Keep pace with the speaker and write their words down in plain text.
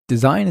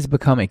design has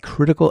become a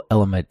critical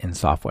element in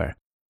software.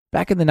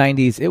 Back in the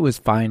 90s, it was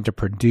fine to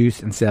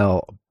produce and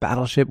sell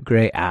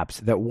battleship-grade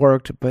apps that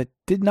worked but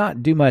did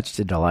not do much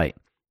to delight.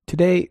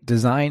 Today,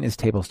 design is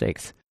table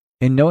stakes,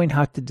 and knowing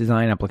how to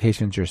design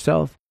applications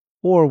yourself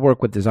or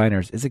work with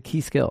designers is a key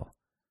skill.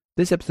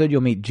 This episode,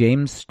 you'll meet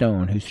James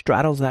Stone, who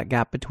straddles that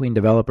gap between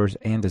developers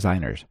and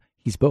designers.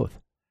 He's both.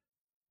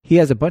 He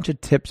has a bunch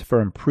of tips for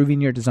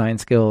improving your design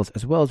skills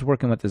as well as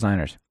working with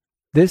designers.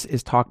 This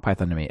is Talk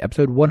Python to Me,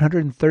 episode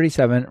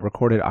 137,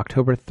 recorded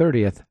October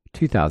 30th,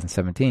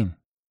 2017.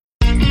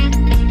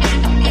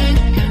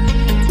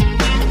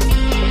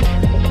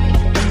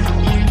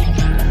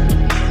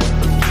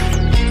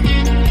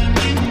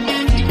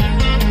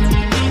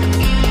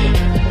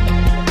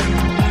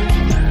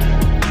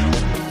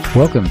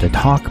 Welcome to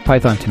Talk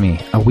Python to Me,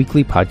 a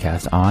weekly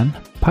podcast on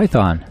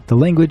Python, the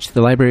language,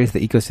 the libraries,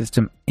 the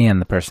ecosystem, and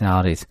the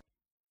personalities.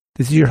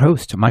 This is your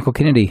host, Michael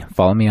Kennedy.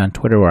 Follow me on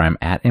Twitter where I'm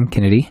at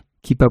mkennedy.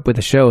 Keep up with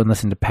the show and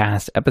listen to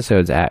past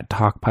episodes at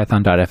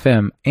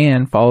talkpython.fm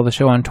and follow the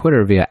show on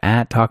Twitter via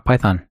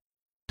 @TalkPython.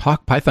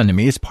 Talk Python to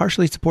Me is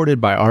partially supported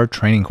by our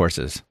training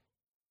courses.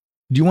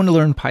 Do you want to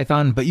learn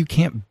Python, but you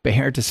can't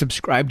bear to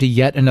subscribe to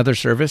yet another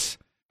service?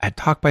 At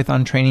Talk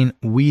Python Training,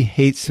 we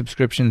hate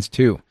subscriptions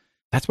too.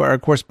 That's why our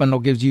course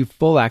bundle gives you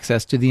full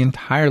access to the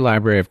entire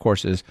library of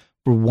courses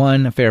for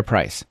one fair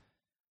price.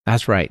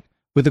 That's right.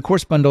 With the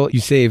course bundle,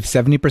 you save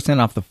 70%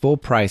 off the full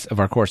price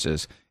of our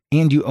courses,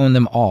 and you own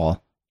them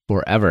all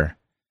forever.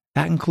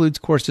 That includes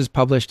courses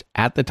published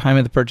at the time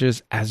of the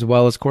purchase, as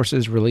well as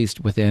courses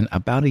released within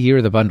about a year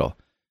of the bundle.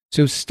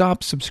 So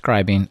stop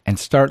subscribing and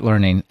start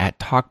learning at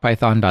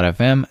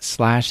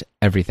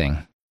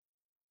talkpython.fm/everything.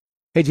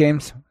 Hey,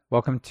 James.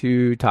 Welcome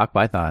to Talk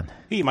Python.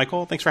 Hey,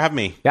 Michael. Thanks for having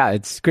me. Yeah,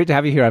 it's great to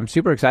have you here. I'm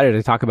super excited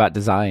to talk about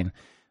design,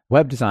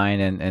 web design,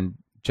 and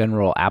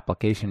general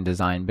application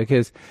design,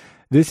 because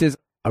this is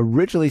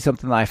originally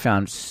something that I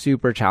found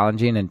super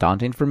challenging and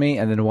daunting for me.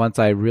 And then once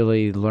I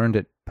really learned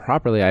it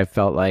properly, I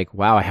felt like,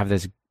 wow, I have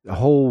this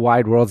whole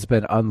wide world that's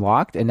been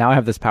unlocked. And now I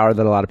have this power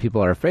that a lot of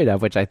people are afraid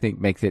of, which I think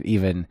makes it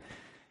even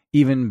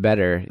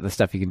better, the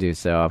stuff you can do.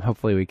 So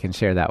hopefully we can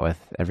share that with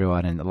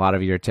everyone and a lot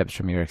of your tips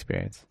from your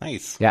experience.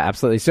 Nice. Yeah,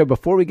 absolutely. So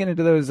before we get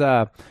into those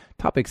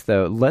topics,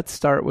 though, let's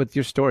start with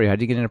your story. How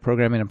did you get into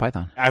programming in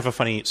Python? I have a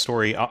funny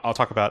story. I'll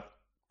talk about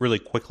really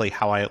quickly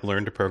how I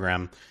learned to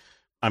program.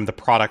 I'm the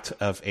product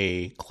of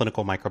a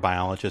clinical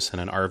microbiologist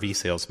and an RV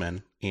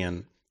salesman.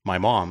 And my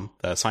mom,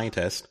 the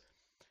scientist,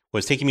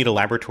 was taking me to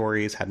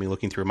laboratories, had me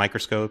looking through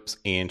microscopes,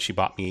 and she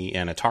bought me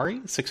an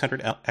Atari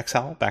 600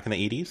 XL back in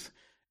the 80s.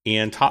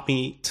 And taught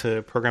me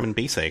to program in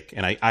BASIC.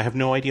 And I have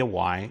no idea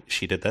why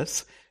she did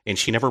this. And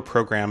she never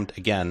programmed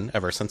again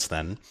ever since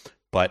then.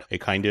 But it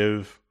kind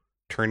of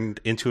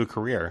turned into a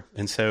career.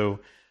 And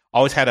so I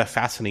always had a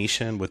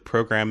fascination with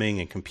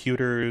programming and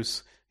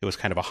computers. It was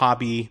kind of a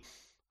hobby.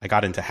 I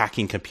got into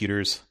hacking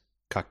computers,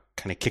 got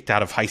kind of kicked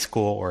out of high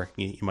school, or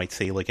you might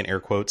say, like in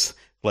air quotes,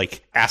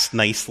 like asked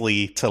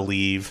nicely to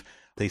leave.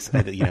 They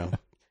said,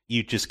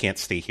 you just can't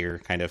stay here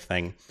kind of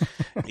thing.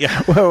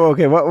 Yeah. Whoa,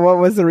 okay. What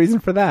was the reason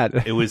for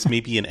that? It was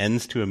maybe an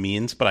ends to a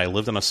means, but I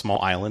lived on a small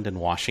island in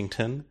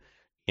Washington,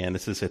 and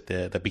this is at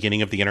the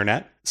beginning of the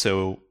internet.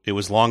 So it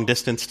was long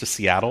distance to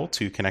Seattle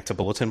to connect to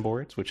bulletin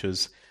boards, which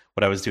is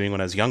what I was doing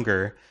when I was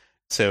younger.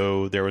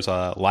 So there was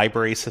a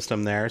library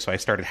system there. So I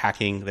started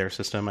hacking their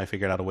system. I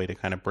figured out a way to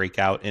kind of break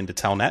out into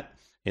Telnet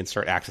and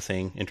start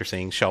accessing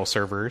interesting shell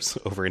servers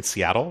over in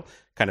Seattle,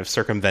 kind of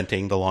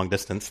circumventing the long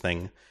distance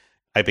thing.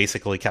 I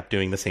basically kept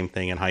doing the same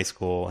thing in high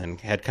school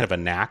and had kind of a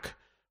knack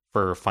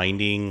for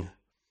finding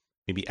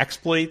maybe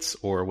exploits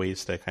or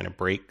ways to kind of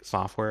break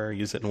software,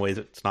 use it in ways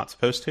it's not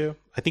supposed to.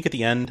 I think at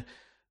the end,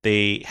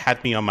 they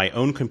had me on my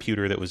own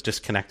computer that was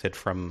disconnected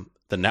from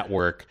the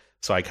network.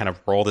 So I kind of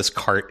roll this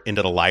cart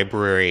into the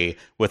library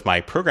with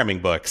my programming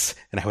books,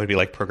 and I would be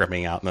like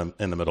programming out in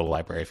the middle of the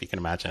library, if you can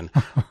imagine.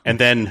 And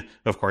then,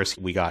 of course,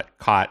 we got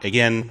caught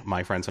again,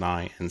 my friends and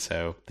I. And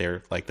so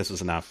they're like, this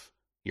is enough.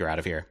 You're out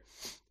of here.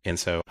 And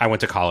so I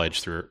went to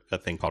college through a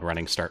thing called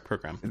Running Start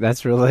program.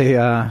 That's really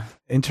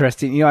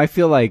interesting. I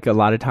feel like a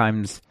lot of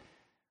times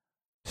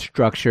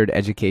structured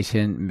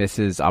education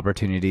misses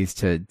opportunities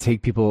to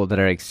take people that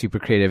are like super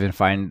creative and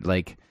find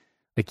like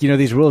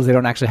these rules, they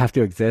don't actually have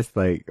to exist,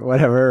 like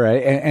whatever,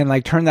 right? And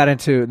like turn that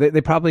into,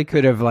 they probably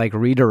could have like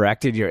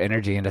redirected your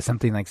energy into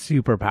something like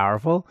super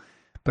powerful,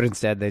 but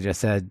instead they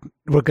just said,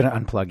 we're going to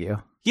unplug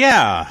you.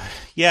 Yeah.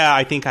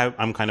 I think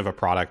I'm kind of a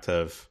product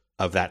of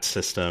that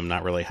system,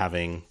 not really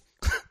having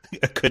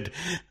a good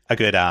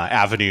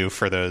avenue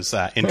for those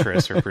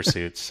interests or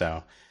pursuits.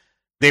 So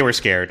they were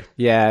scared.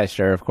 Yeah,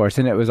 sure, of course.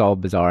 And it was all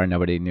bizarre.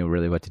 Nobody knew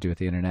really what to do with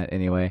the internet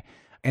anyway.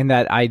 And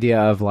that idea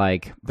of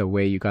like the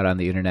way you got on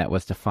the internet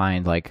was to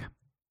find like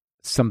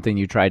something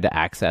you tried to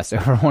access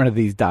over one of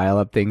these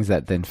dial-up things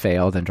that then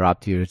failed and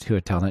dropped you to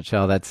a telnet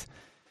shell. I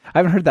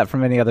haven't heard that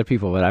from any other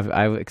people, but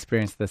I've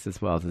experienced this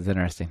as well. It's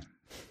interesting.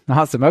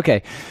 Awesome.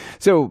 Okay.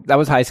 So that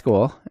was high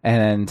school,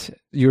 and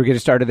you were getting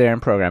started there in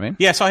programming.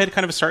 Yeah, so I had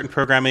kind of a start in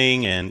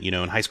programming, and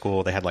in high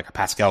school they had like a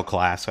Pascal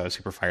class, so I was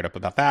super fired up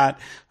about that.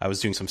 I was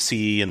doing some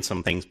C and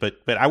some things, but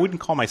I wouldn't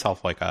call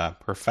myself like a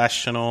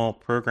professional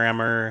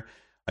programmer.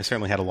 I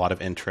certainly had a lot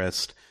of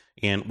interest.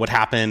 And what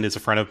happened is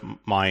a friend of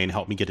mine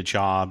helped me get a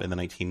job in the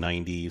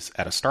 1990s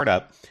at a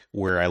startup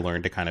where I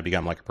learned to kind of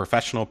become like a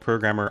professional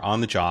programmer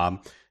on the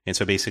job. And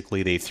so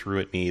basically they threw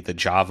at me the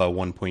Java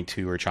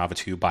 1.2 or Java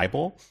 2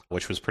 Bible,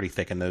 which was pretty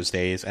thick in those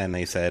days. And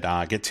they said,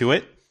 get to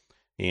it.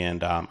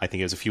 And I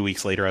think it was a few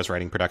weeks later, I was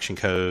writing production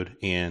code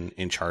and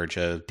in charge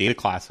of data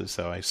classes.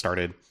 So I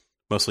started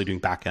mostly doing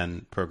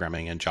backend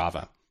programming in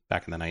Java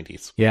back in the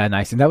 90s. Yeah,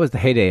 nice. And that was the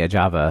heyday of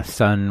Java.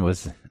 Sun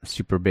was a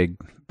super big,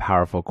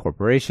 powerful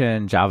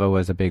corporation. Java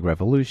was a big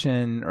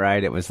revolution,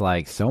 right? It was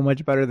like so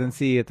much better than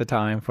C at the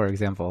time, for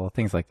example,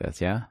 things like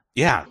this. Yeah.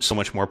 Yeah, so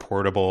much more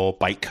portable.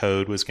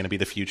 Bytecode was going to be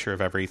the future of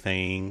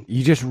everything.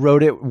 You just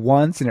wrote it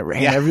once and it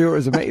ran everywhere. It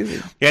was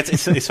amazing. Yeah,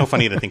 it's so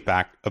funny to think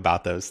back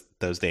about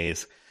those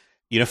days.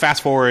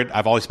 Fast forward,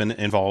 I've always been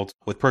involved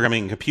with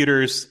programming and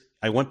computers.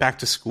 I went back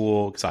to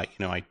school because I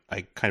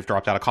kind of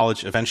dropped out of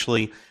college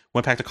eventually.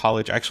 Went back to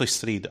college. I actually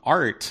studied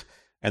art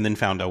and then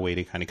found a way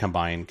to kind of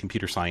combine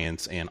computer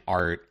science and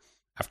art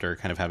after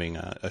kind of having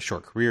a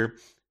short career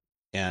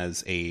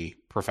as a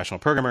professional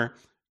programmer.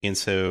 And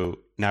so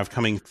now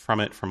coming from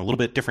it from a little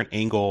bit different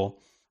angle,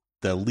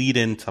 the lead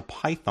into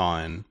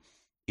Python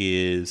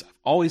is I've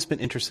always been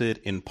interested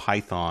in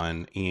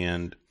Python.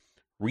 And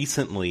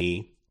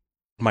recently,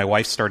 my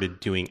wife started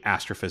doing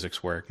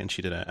astrophysics work and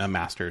she did a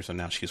master's and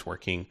now she's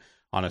working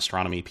on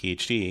astronomy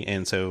PhD.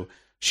 And so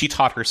she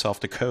taught herself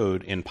to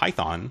code in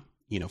Python,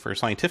 for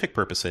scientific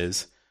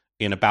purposes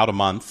in about a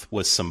month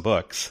with some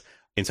books.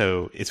 And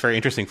so it's very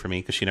interesting for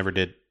me because she never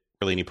did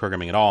really any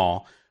programming at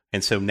all.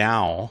 And so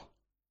now,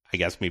 I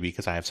guess maybe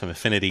because I have some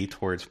affinity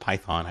towards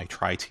Python, I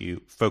try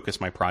to focus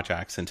my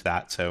projects into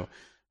that. So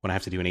when I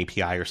have to do an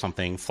API or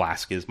something,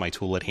 Flask is my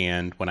tool at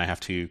hand. When I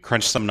have to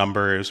crunch some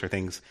numbers or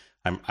things,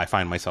 I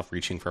find myself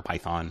reaching for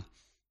Python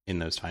in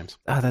those times.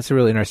 Oh, that's a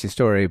really interesting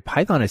story.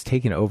 Python has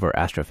taken over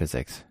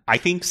astrophysics. I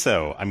think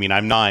so. I mean,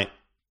 I'm not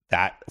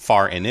that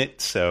far in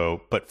it.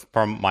 But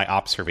from my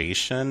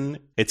observation,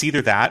 it's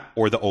either that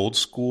or the old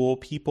school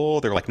people.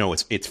 They're like, no,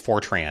 it's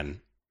Fortran.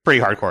 Pretty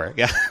hardcore.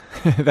 Yeah.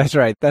 That's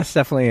right. That's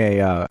definitely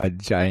a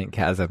giant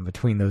chasm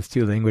between those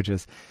two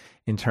languages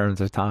in terms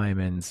of time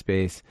and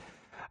space.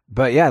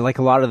 But yeah, like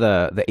a lot of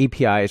the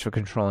APIs for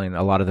controlling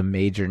a lot of the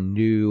major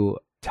new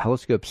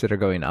telescopes that are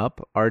going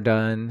up are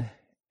done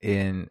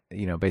in,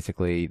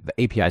 basically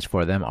the APIs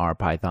for them are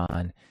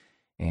Python,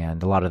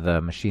 and a lot of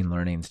the machine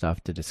learning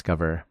stuff to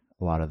discover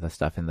a lot of the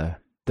stuff in the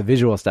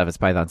visual stuff is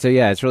Python. So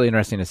yeah, it's really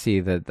interesting to see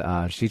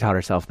that she taught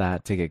herself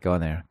that to get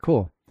going there.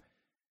 Cool.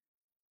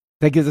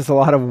 That gives us a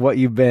lot of what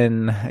you've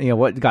been,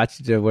 what got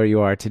you to where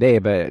you are today.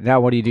 But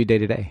now what do you do day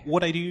to day?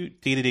 What I do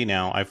day to day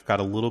now, I've got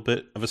a little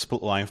bit of a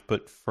split life,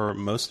 but for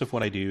most of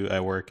what I do,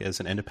 I work as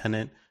an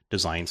independent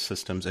design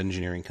systems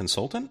engineering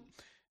consultant.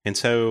 And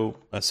so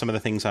some of the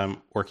things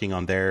I'm working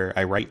on there,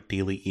 I write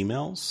daily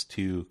emails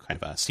to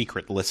kind of a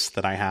secret list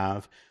that I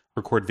have,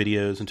 record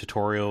videos and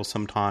tutorials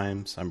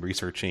sometimes. I'm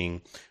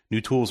researching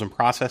new tools and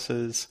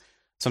processes.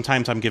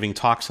 Sometimes I'm giving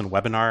talks and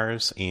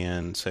webinars.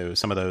 And so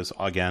some of those,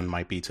 again,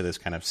 might be to this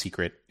kind of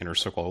secret inner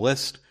circle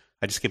list.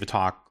 I just gave a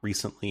talk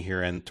recently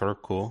here in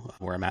Turku,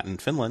 where I'm at in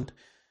Finland.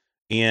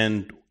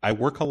 And I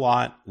work a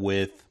lot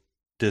with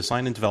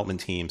design and development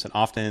teams, and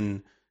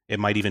often it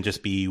might even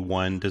just be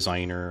one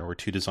designer or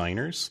two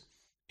designers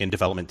in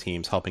development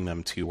teams helping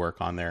them to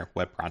work on their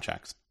web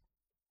projects.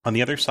 On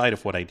the other side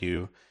of what I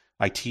do,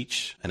 I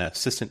teach an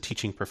assistant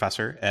teaching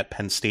professor at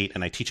Penn State,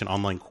 and I teach an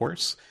online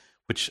course,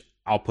 which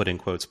I'll put in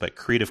quotes, but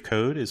creative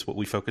code is what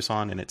we focus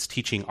on. And it's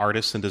teaching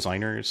artists and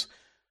designers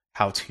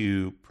how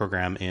to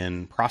program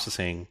in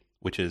processing,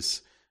 which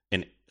is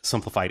a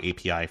simplified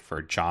API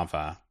for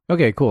Java.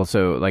 Okay, cool.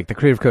 So like the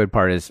creative code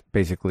part is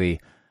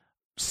basically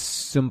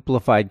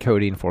simplified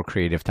coding for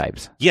creative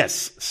types.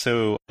 Yes.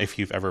 So if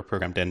you've ever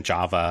programmed in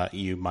Java,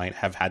 you might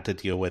have had to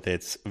deal with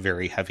its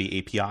very heavy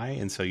API.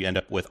 And so you end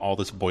up with all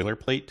this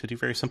boilerplate to do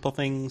very simple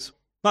things.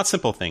 Not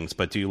simple things,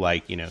 but do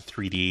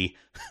 3D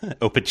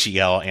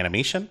OpenGL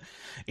animation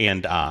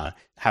and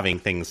having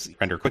things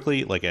render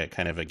quickly, like a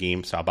kind of a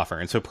game style buffer.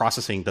 And so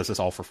processing does this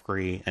all for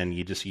free. And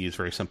you just use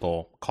very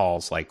simple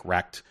calls like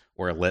rect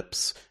or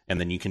ellipse. And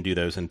then you can do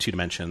those in 2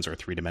 dimensions or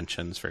 3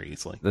 dimensions very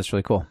easily. That's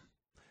really cool.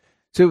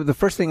 So the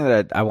first thing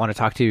that I want to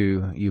talk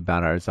to you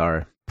about as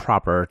our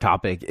proper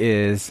topic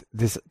is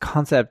this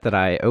concept that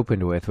I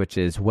opened with, which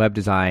is web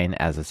design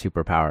as a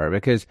superpower,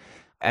 because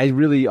I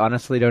really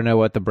honestly don't know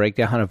what the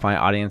breakdown of my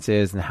audience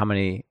is and how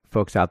many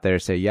folks out there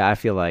say, yeah, I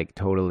feel like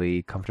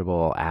totally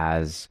comfortable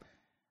as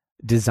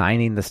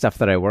designing the stuff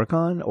that I work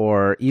on,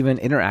 or even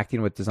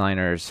interacting with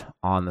designers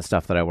on the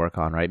stuff that I work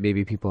on, right?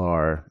 Maybe people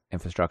are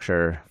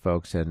infrastructure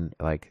folks and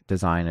like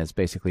design is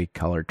basically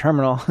colored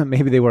terminal.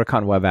 Maybe they work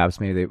on web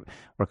apps, maybe they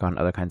work on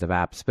other kinds of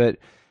apps. But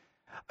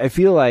I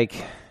feel like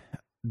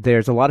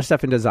there's a lot of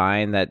stuff in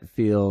design that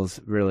feels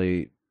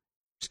really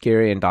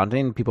scary and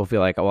daunting. People feel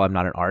like, oh, I'm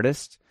not an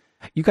artist.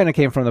 You kind of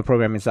came from the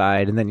programming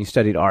side and then you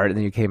studied art and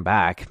then you came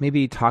back.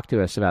 Maybe talk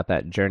to us about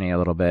that journey a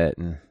little bit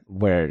and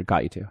where it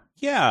got you to.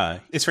 Yeah,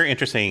 it's very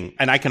interesting.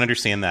 And I can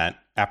understand that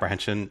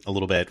apprehension a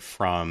little bit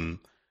from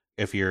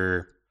if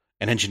you're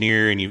an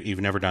engineer and you've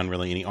never done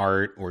really any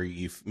art, or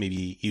you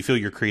feel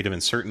you're creative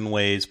in certain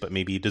ways, but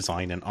maybe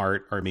design and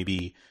art or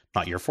maybe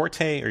not your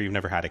forte, or you've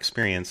never had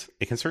experience.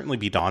 It can certainly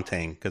be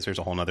daunting because there's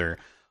a whole nother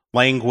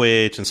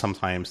language, and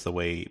sometimes the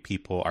way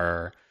people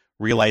are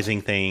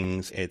realizing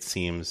things, it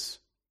seems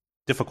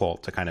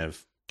difficult to kind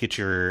of get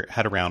your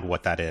head around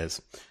what that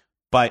is.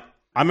 But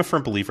I'm a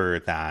firm believer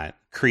that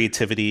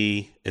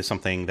creativity is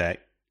something that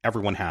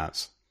everyone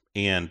has,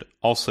 and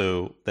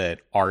also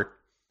that art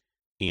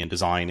and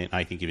design, and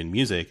I think even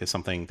music, is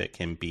something that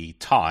can be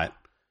taught,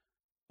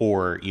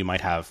 or you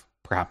might have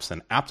perhaps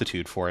an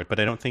aptitude for it. But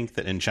I don't think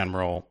that in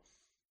general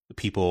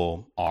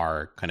people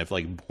are kind of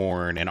like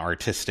born an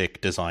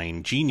artistic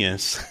design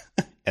genius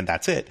and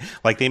that's it.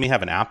 Like they may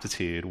have an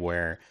aptitude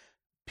where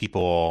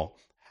people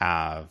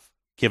have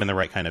given the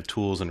right kind of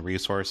tools and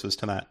resources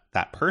to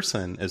that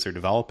person as they're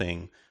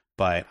developing.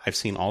 But I've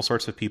seen all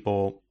sorts of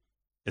people,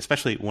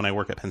 especially when I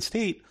work at Penn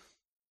State.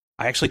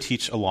 I actually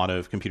teach a lot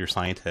of computer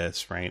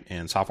scientists, right,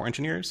 and software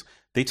engineers.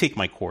 They take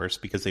my course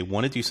because they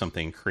want to do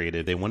something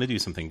creative. They want to do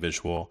something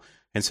visual.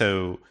 And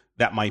so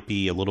that might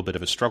be a little bit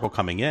of a struggle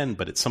coming in,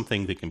 but it's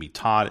something that can be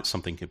taught. It's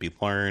something that can be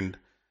learned.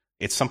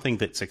 It's something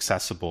that's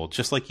accessible.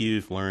 Just like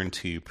you've learned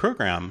to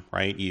program,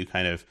 right? You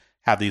kind of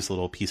have these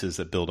little pieces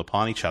that build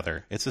upon each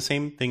other. It's the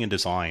same thing in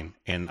design.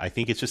 And I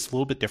think it's just a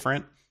little bit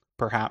different,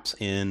 perhaps,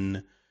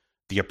 in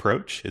the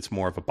approach. It's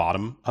more of a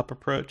bottom-up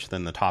approach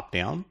than the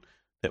top-down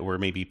that we're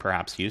maybe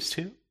perhaps used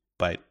to.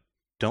 But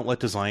don't let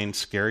design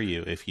scare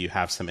you if you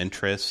have some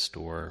interest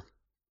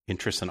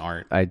in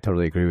art. I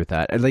totally agree with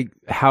that. And like,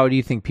 how do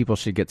you think people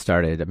should get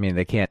started? I mean,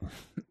 they can't,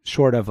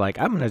 short of like,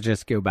 I'm going to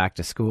just go back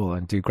to school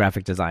and do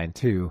graphic design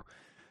too.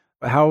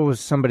 How is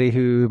somebody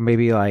who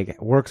maybe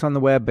like works on the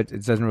web, but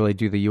it doesn't really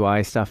do the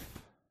UI stuff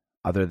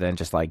other than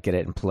just like get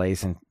it in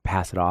place and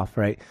pass it off,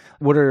 right?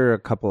 What are a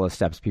couple of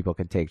steps people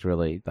could take to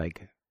really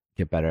like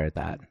get better at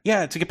that?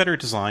 Yeah, to get better at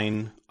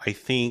design, I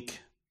think,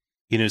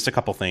 there's a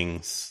couple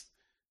things.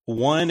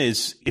 One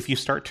is if you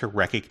start to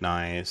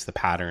recognize the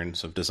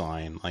patterns of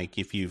design, like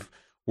if you've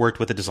worked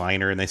with a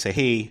designer and they say,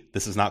 hey,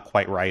 this is not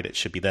quite right, it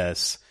should be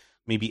this,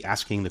 maybe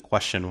asking the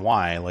question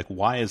why, like,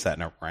 why is that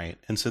not right?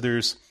 And so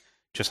there's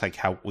just like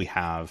how we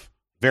have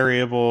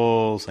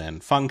variables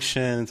and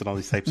functions and all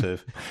these types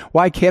of...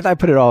 Why can't I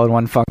put it all in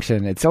one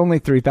function? It's only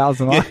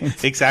 3,000 lines. Yeah,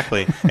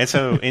 exactly. And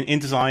so in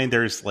design,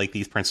 there's like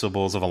these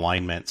principles of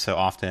alignment. So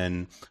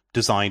often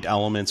designed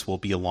elements will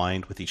be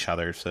aligned with each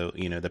other. So,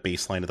 the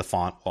baseline of the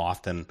font will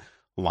often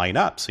line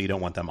up. So you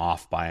don't want them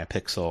off by a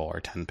pixel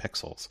or 10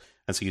 pixels.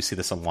 And so you see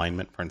this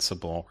alignment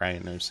principle, right?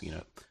 And there's,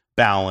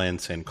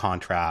 balance and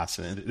contrast,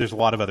 and there's a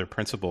lot of other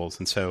principles.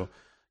 And so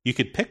you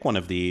could pick one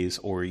of these,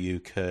 or you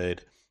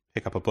could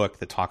pick up a book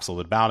that talks a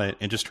little bit about it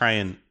and just try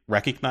and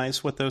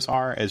recognize what those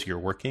are as you're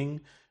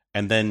working.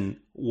 And then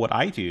what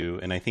I do,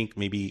 and I think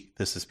maybe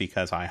this is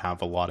because I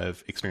have a lot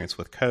of experience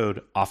with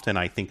code, often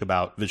I think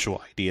about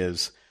visual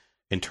ideas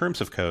in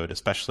terms of code,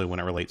 especially when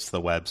it relates to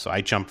the web. So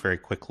I jump very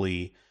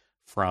quickly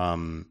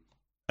from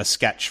a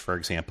sketch, for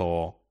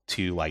example,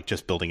 to like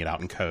just building it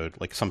out in code.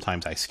 Like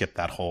sometimes I skip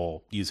that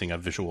whole using a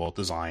visual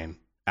design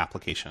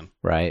application.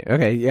 Right.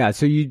 Okay. Yeah.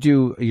 So you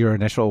do your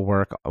initial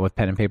work with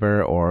pen and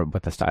paper or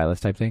with a stylus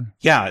type thing?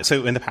 Yeah.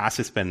 So in the past,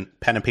 it's been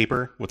pen and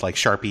paper with like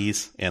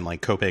Sharpies and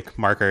like Copic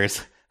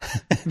markers.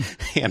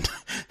 and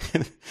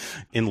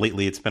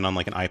lately it's been on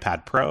like an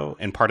iPad Pro.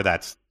 And part of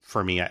that's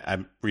for me, I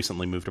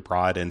recently moved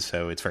abroad. And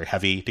so it's very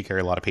heavy to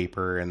carry a lot of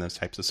paper and those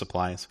types of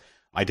supplies.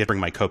 I did bring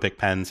my Copic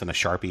pens and a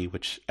Sharpie,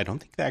 which I don't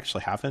think they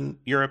actually have in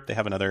Europe. They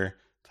have another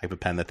type of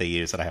pen that they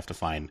use that I have to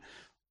find.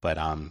 But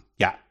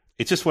yeah.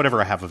 It's just whatever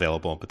I have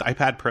available. But the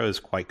iPad Pro is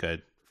quite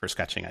good for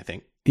sketching, I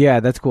think. Yeah,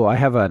 that's cool. I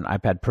have an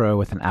iPad Pro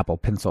with an Apple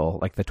Pencil,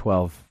 like the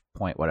 12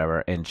 point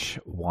whatever inch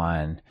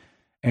one.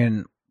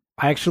 And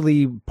I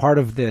actually, part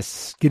of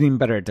this getting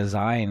better at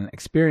design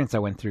experience I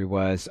went through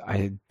was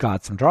I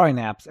got some drawing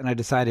apps and I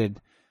decided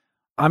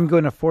I'm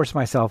going to force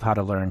myself how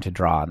to learn to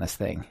draw on this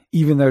thing,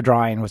 even though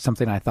drawing was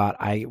something I thought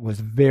I was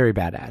very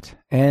bad at.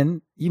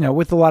 And,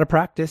 with a lot of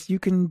practice, you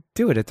can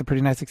do it. It's a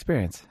pretty nice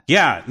experience.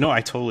 Yeah, no,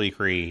 I totally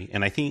agree.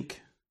 And I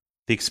think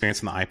the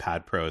experience in the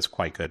iPad Pro is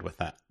quite good with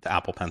the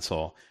Apple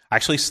Pencil. I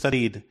actually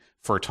studied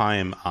for a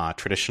time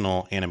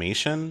traditional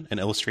animation and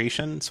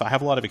illustration. So I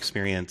have a lot of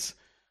experience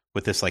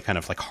with this like kind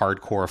of like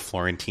hardcore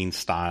Florentine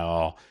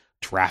style,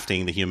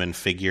 drafting the human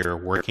figure,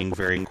 working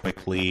very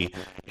quickly.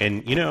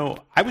 And,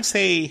 I would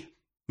say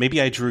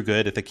maybe I drew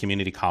good at the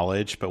community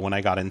college, but when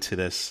I got into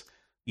this,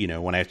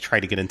 when I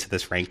tried to get into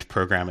this ranked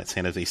program at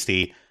San Jose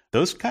State,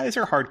 those guys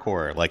are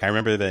hardcore. Like I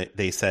remember that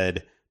they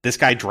said, this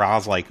guy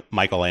draws like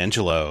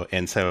Michelangelo.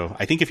 And so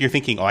I think if you're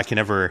thinking, I can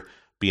never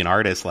be an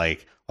artist,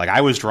 like I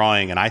was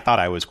drawing and I thought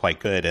I was quite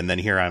good. And then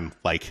here I'm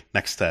like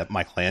next to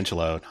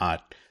Michelangelo,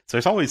 not So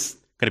there's always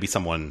going to be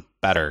someone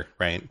better,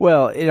 right?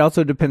 Well, it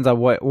also depends on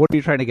what are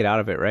you trying to get out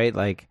of it, right?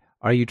 Like,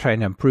 are you trying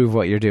to improve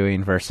what you're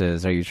doing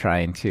versus are you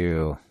trying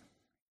to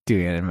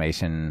do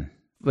animation,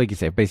 like you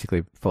say,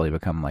 basically fully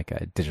become like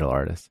a digital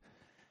artist?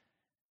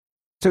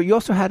 So you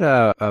also had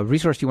a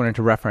resource you wanted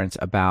to reference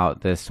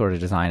about this sort of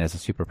design as a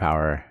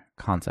superpower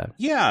concept.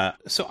 Yeah.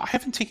 So I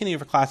haven't taken any of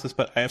her classes,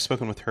 but I have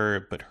spoken with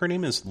her. But her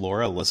name is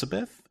Laura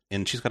Elizabeth,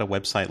 and she's got a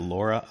website,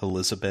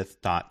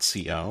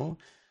 lauraelizabeth.co.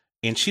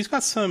 And she's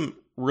got some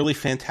really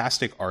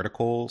fantastic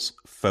articles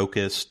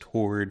focused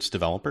towards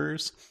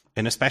developers.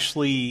 And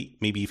especially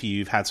maybe if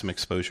you've had some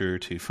exposure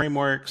to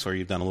frameworks or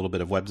you've done a little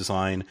bit of web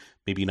design,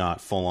 maybe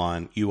not full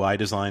on UI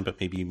design, but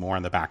maybe more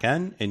on the back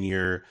end, and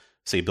you're,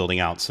 say, building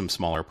out some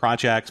smaller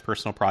projects,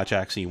 personal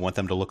projects, and you want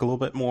them to look a little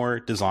bit more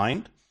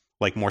designed,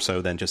 like more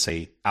so than just,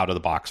 say, out of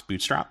the box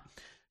Bootstrap.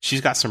 She's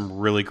got some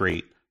really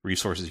great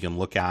resources you can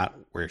look at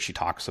where she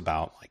talks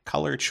about like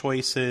color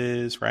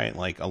choices, right?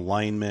 Like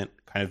alignment,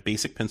 kind of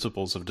basic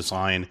principles of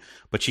design,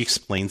 but she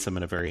explains them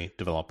in a very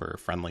developer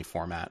friendly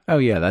format. Oh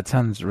yeah, that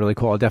sounds really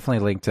cool. I'll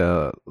definitely link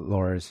to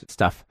Laura's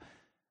stuff.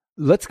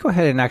 Let's go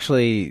ahead and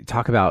actually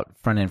talk about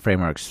front-end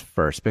frameworks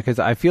first, because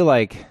I feel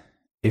like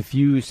if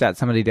you sat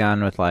somebody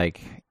down with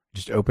like,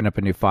 just open up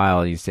a new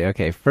file and you say,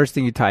 okay, first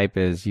thing you type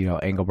is,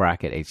 angle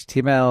bracket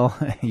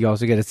HTML. You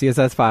also get a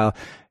CSS file.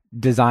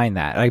 Design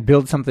that. Like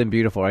build something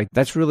beautiful. Right?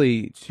 That's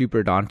really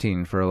super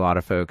daunting for a lot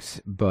of folks.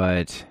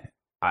 But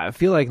I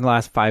feel like in the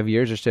last 5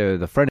 years or so,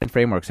 the front-end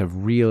frameworks have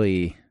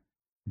really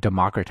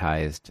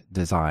democratized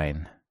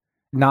design.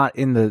 Not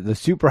in the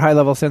super high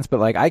level sense, but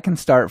like I can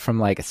start from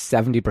like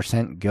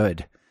 70%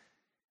 good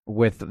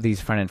with these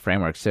front-end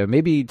frameworks. So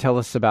maybe tell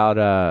us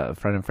about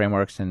front-end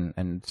frameworks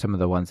and some of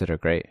the ones that are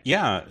great.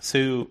 Yeah.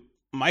 So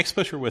my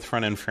exposure with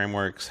front-end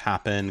frameworks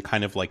happened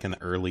kind of like in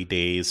the early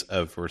days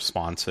of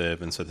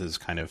responsive. And so this is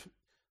kind of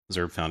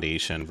Zurb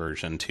Foundation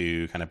version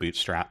 2, kind of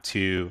Bootstrap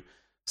 2,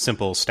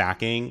 simple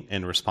stacking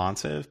and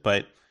responsive.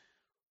 But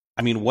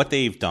I mean, what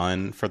they've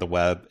done for the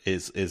web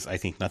is I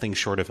think nothing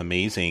short of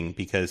amazing,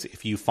 because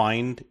if you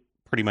find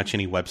pretty much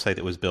any website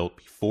that was built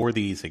before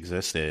these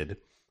existed,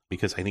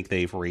 because I think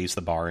they've raised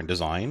the bar in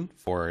design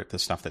for the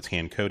stuff that's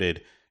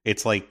hand-coded,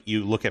 it's like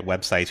you look at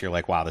websites, you're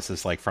like, wow, this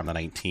is like from the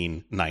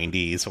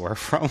 1990s or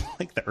from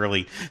like the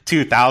early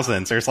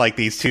 2000s. There's like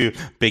these two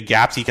big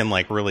gaps. You can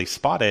like really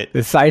spot it.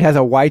 The site has a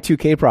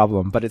Y2K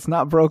problem, but it's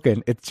not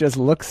broken. It just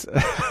looks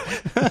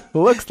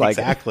looks like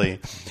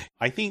exactly.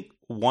 I think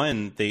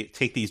one, they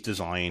take these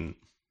design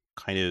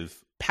kind of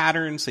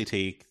patterns, they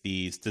take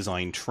these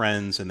design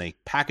trends, and they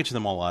package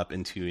them all up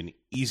into an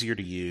easier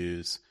to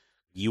use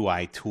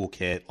UI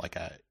toolkit.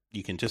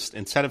 You can just,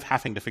 instead of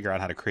having to figure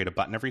out how to create a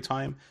button every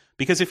time,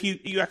 because if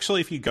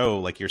you go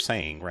like you're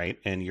saying, right,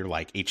 and you're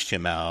like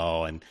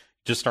HTML and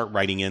just start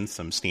writing in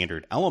some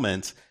standard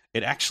elements,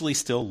 it actually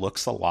still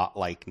looks a lot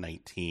like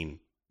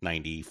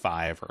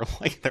 1995 or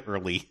like the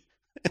early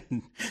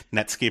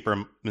Netscape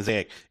or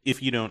Mosaic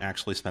if you don't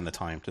actually spend the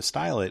time to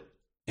style it.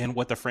 And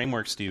what the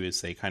frameworks do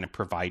is they kind of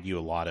provide you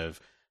a lot of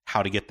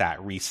how to get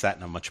that reset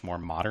in a much more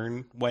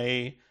modern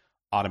way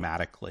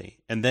automatically.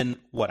 And then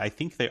what I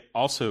think they're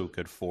also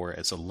good for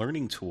as a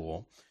learning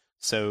tool.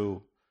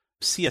 So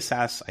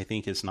CSS, I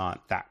think, is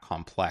not that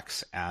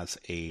complex as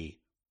a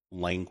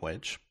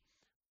language,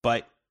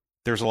 but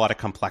there's a lot of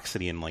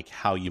complexity in like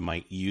how you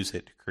might use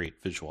it to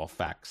create visual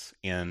effects.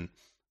 And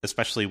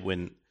especially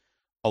when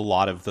a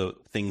lot of the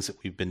things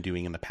that we've been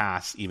doing in the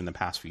past, even the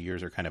past few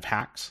years, are kind of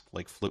hacks,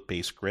 like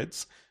float-based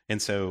grids.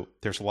 And so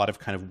there's a lot of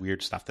kind of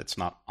weird stuff that's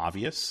not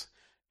obvious.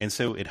 And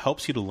so it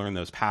helps you to learn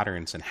those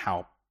patterns and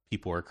how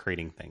people are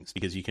creating things,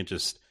 because you can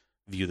just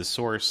view the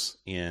source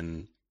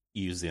and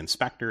use the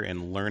inspector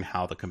and learn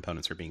how the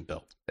components are being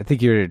built. I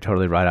think you're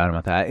totally right on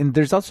about that. And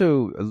there's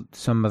also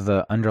some of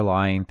the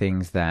underlying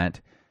things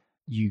that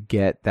you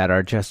get that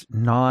are just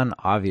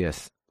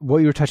non-obvious. What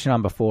you were touching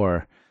on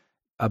before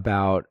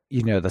about,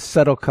 the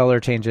subtle color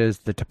changes,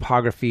 the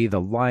typography, the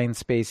line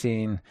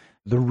spacing,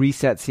 the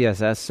reset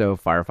CSS so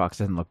Firefox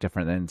doesn't look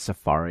different than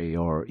Safari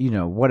or,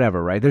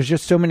 whatever, right? There's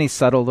just so many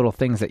subtle little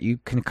things that you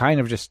can kind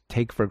of just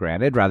take for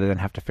granted rather than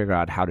have to figure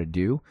out how to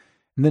do.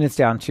 And then it's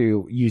down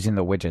to using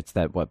the widgets,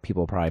 that what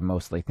people probably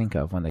mostly think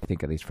of when they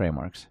think of these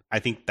frameworks. I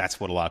think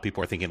that's what a lot of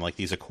people are thinking, like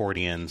these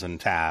accordions and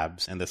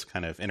tabs and this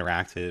kind of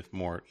interactive,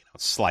 more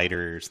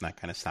sliders and that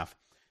kind of stuff.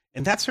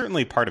 And that's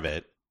certainly part of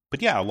it.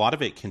 But yeah, a lot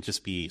of it can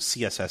just be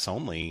CSS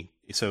only.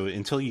 So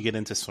until you get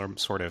into some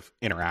sort of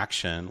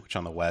interaction, which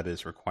on the web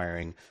is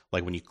requiring,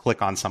 like when you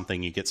click on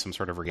something, you get some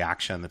sort of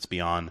reaction that's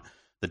beyond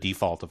the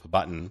default of a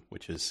button,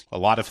 which is a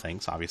lot of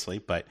things, obviously,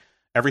 but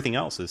everything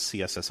else is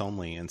CSS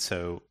only. And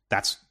so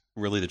that's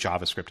really the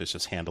JavaScript is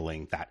just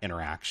handling that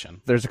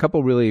interaction. There's a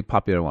couple really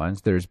popular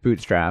ones. There's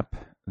Bootstrap,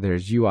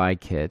 there's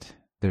UIKit,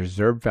 there's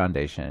Zurb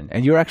Foundation.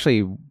 And you're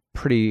actually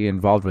pretty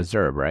involved with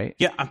Zurb, right?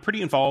 Yeah, I'm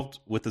pretty involved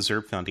with the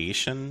Zurb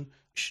Foundation.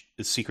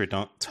 The secret,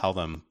 don't tell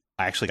them,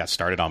 I actually got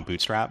started on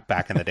Bootstrap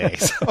back in the day.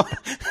 So,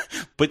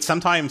 but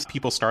sometimes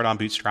people start on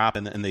Bootstrap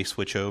and they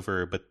switch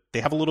over, but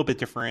they have a little bit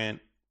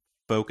different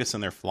focus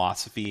in their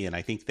philosophy. And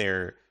I think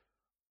they're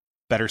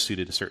better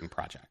suited to certain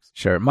projects.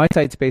 Sure. My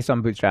site's based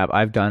on Bootstrap.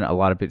 I've done a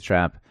lot of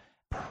Bootstrap.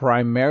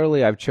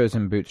 Primarily, I've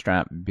chosen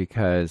Bootstrap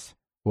because,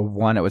 well,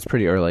 one, it was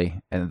pretty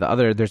early, and the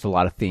other, there's a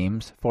lot of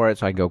themes for it,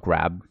 so I can go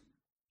grab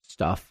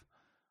stuff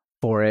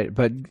for it.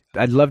 But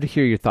I'd love to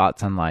hear your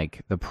thoughts on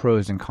like the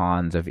pros and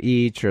cons of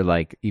each, or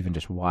like even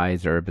just why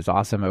Zurb is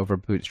awesome over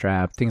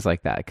Bootstrap, things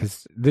like that.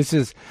 Because this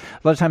is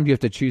a lot of times you have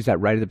to choose that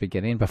right at the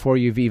beginning before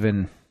you've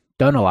even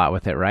done a lot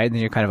with it, right? And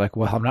then you're kind of like,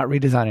 well, I'm not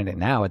redesigning it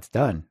now; it's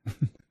done.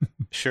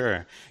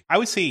 Sure. I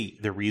would say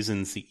the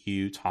reasons that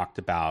you talked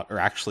about are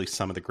actually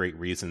some of the great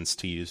reasons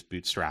to use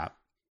Bootstrap.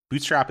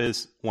 Bootstrap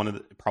is one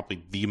of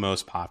probably the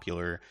most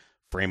popular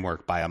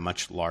framework by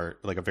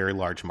a very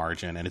large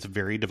margin, and it's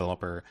very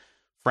developer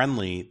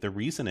friendly. The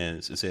reason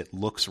is it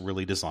looks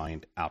really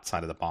designed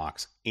outside of the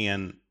box.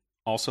 And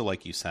also,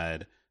 like you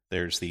said,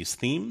 there's these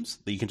themes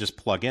that you can just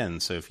plug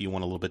in. So if you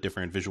want a little bit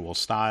different visual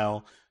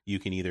style, you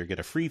can either get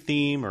a free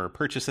theme or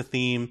purchase a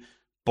theme,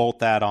 bolt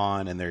that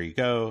on, and there you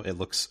go. It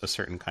looks a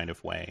certain kind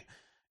of way.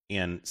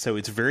 And so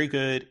it's very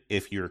good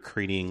if you're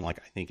creating, like,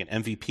 I think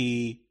an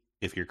MVP,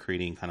 if you're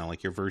creating kind of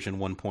like your version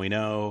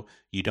 1.0,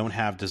 you don't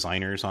have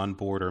designers on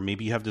board, or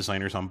maybe you have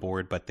designers on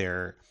board, but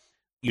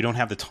you don't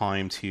have the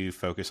time to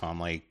focus on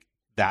like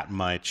that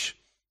much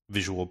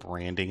visual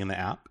branding in the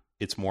app.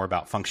 It's more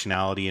about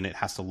functionality, and it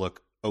has to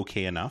look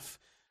okay enough.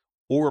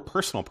 Or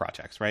personal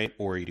projects, right?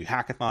 Or you do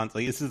hackathons.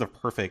 Like, this is the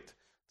perfect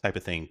type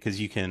of thing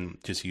because you can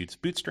just use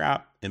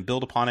Bootstrap and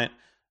build upon it.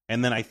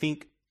 And then I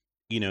think,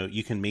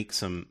 you can make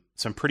some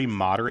pretty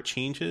moderate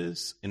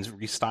changes and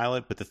restyle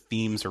it, but the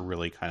themes are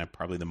really kind of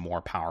probably the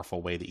more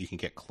powerful way that you can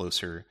get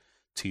closer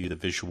to the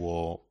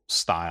visual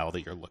style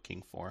that you're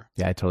looking for.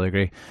 Yeah, I totally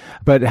agree.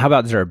 But how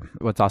about Zurb?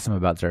 What's awesome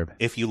about Zurb?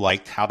 If you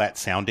liked how that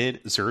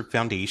sounded, Zurb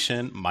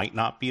Foundation might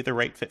not be the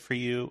right fit for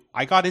you.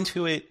 I got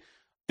into it.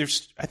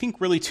 There's, I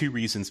think, really two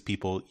reasons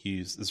people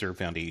use Zurb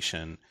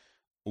Foundation.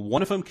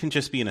 One of them can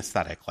just be an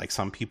aesthetic. Like,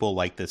 some people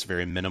like this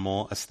very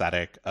minimal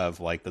aesthetic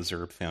of like the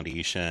Zurb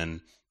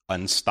Foundation,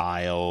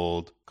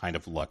 unstyled kind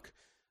of look.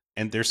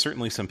 And there's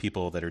certainly some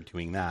people that are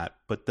doing that.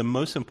 But the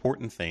most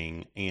important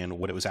thing, and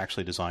what it was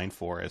actually designed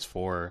for, is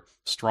for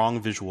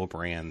strong visual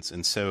brands.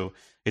 And so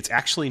it's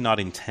actually not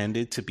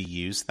intended to be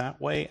used that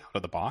way out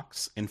of the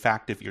box. In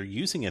fact, if you're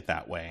using it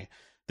that way,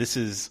 this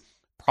is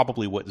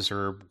probably what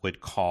Zurb would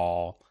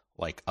call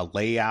like a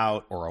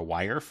layout or a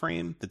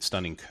wireframe that's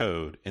done in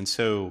code. And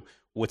so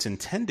what's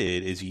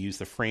intended is you use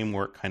the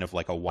framework kind of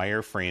like a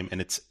wireframe,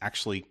 and it's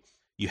actually,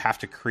 you have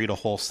to create a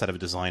whole set of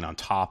design on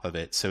top of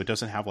it. So it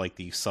doesn't have like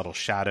these subtle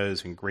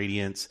shadows and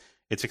gradients.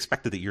 It's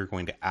expected that you're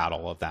going to add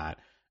all of that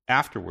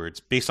afterwards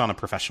based on a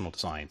professional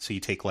design. So you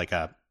take like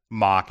a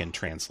mock and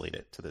translate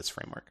it to this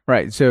framework.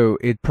 Right. So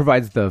it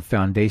provides the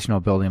foundational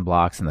building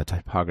blocks and the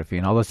typography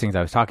and all those things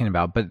I was talking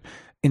about. But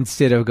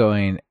instead of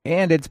going,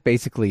 and it's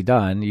basically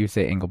done, you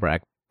say angle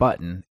bracket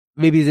button.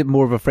 Maybe is it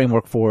more of a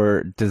framework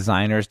for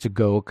designers to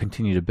go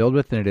continue to build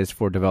with than it is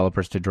for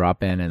developers to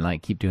drop in and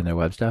like keep doing their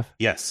web stuff?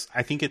 Yes,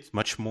 I think it's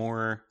much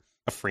more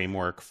a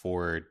framework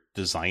for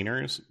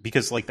designers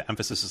because like the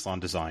emphasis is on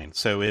design.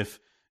 So if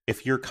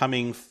you're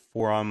coming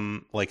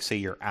from like say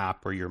your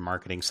app or your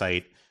marketing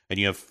site and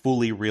you have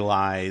fully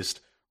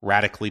realized,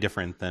 radically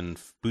different than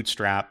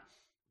Bootstrap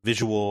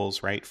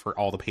visuals, right, for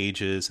all the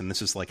pages, and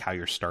this is like how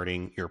you're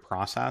starting your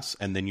process,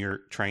 and then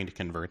you're trying to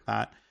convert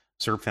that,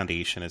 Zurb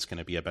Foundation is going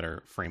to be a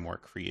better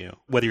framework for you,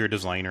 whether you're a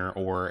designer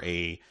or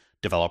a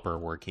developer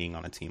working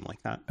on a team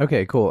like that.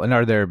 Okay, cool. And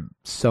are there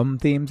some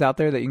themes out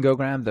there that you can go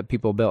grab that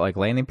people built, like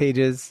landing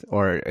pages,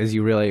 or is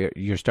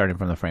you're starting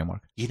from the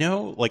framework?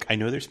 Like I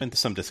know there's been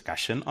some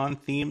discussion on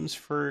themes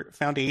for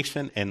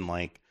Foundation, and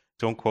like,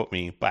 don't quote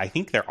me, but I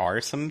think there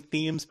are some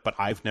themes, but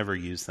I've never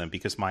used them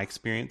because my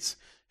experience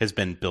has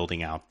been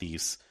building out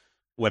these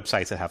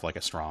websites that have like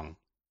a strong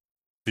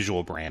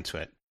visual brand to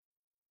it.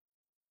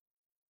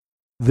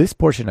 This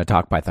portion of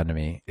Talk Python to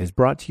Me is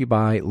brought to you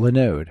by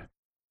Linode.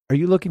 Are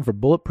you looking for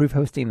bulletproof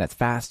hosting that's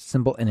fast,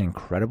 simple, and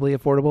incredibly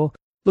affordable?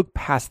 Look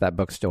past that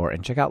bookstore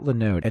and check out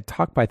Linode at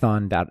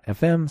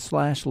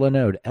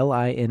talkpython.fm/Linode,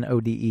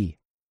 Linode.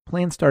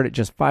 Plans start at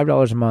just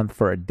 $5 a month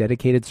for a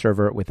dedicated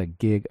server with a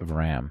gig of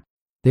RAM.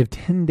 They have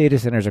 10 data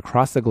centers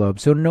across the globe,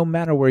 so no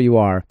matter where you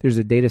are, there's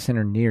a data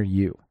center near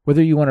you.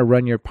 Whether you want to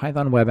run your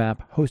Python web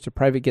app, host a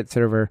private Git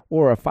server,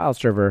 or a file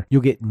server,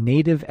 you'll get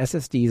native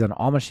SSDs on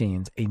all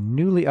machines, a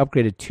newly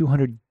upgraded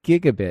 200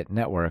 gigabit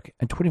network,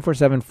 and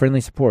 24/7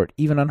 friendly support,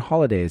 even on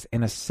holidays,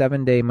 and a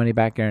 7-day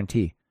money-back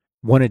guarantee.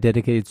 Want a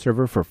dedicated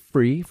server for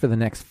free for the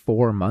next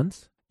 4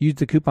 months? Use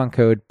the coupon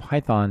code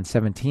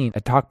Python17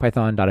 at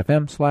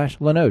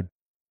talkpython.fm/Linode.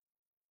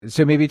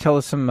 So maybe tell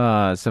us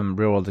some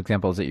real world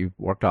examples that you've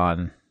worked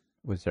on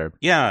with Zurb.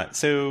 Yeah,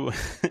 so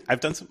I've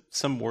done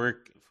some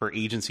work for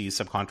agencies,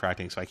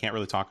 subcontracting, so I can't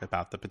really talk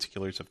about the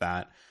particulars of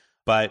that.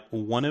 But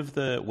one of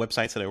the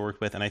websites that I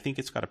worked with, and I think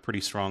it's got a pretty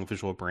strong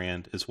visual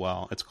brand as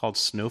well, it's called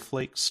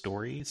Snowflake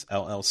Stories,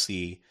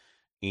 LLC.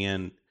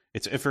 And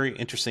it's a very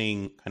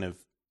interesting kind of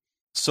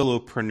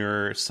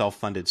solopreneur,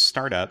 self-funded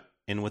startup.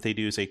 And what they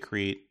do is they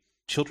create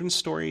children's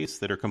stories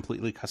that are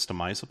completely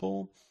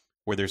customizable.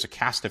 where there's a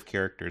cast of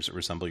characters that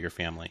resemble your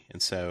family.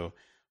 And so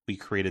we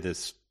created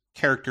this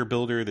character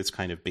builder that's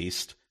kind of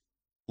based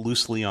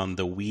loosely on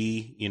the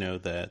we,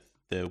 the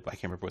I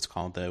can't remember what's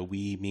called, the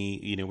we,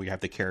 me, we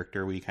have the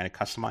character we kind of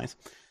customize.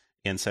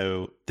 And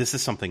so this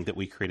is something that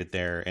we created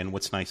there. And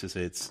what's nice is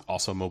it's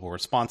also mobile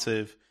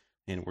responsive,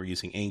 and we're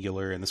using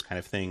Angular and this kind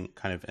of thing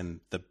kind of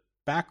in the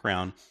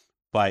background,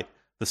 but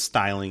the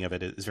styling of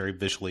it is very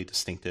visually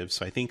distinctive.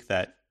 So I think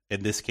that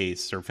in this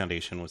case, Serve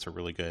Foundation was a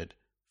really good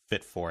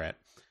fit for it.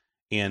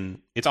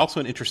 And it's also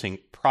an interesting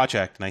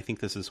project. And I think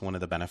this is one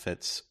of the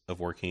benefits of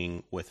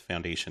working with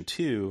Foundation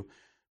too,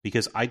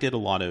 because I did a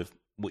lot of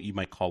what you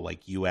might call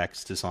like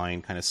UX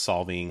design, kind of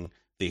solving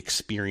the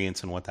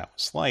experience and what that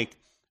was like.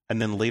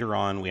 And then later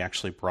on, we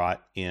actually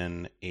brought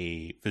in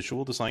a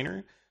visual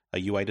designer, a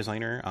UI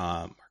designer,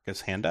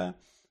 Marcus Handa,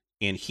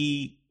 and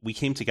we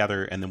came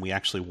together, and then we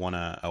actually won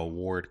a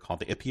award called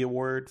the IPPY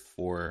Award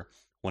for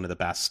one of the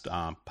best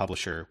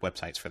publisher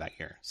websites for that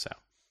year. So I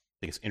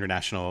think it's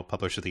International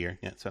Publisher of the Year.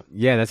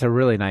 Yeah, that's a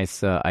really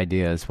nice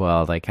idea as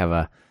well. Like have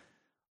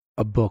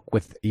a book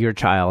with your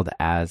child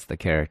as the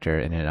character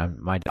in it.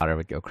 My daughter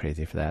would go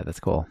crazy for that.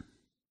 That's cool.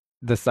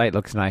 The site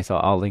looks nice.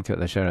 I'll link to it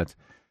in the show notes.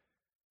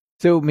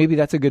 So maybe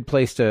that's a good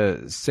place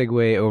to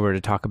segue over to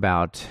talk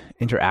about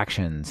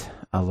interactions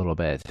a little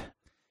bit.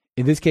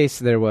 In this case,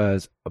 there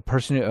was a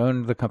person who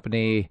owned the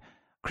company,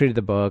 created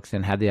the books,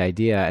 and had the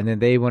idea, and then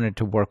they wanted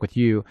to work with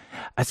you.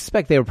 I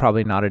suspect they were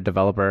probably not a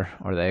developer,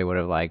 or they would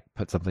have like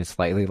put something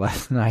slightly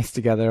less nice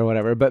together or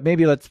whatever. But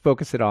maybe let's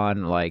focus it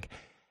on like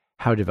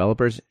how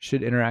developers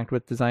should interact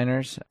with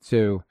designers.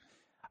 So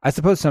I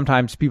suppose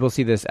sometimes people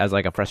see this as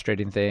like a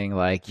frustrating thing,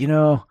 like,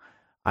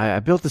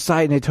 I built the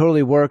site and it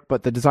totally worked,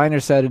 but the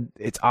designer said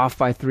it's off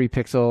by 3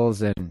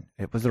 pixels and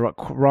it was the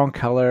wrong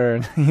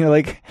color. And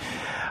like,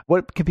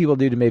 what can people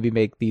do to maybe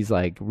make these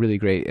like really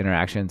great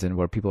interactions and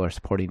where people are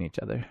supporting each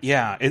other?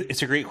 Yeah,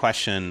 it's a great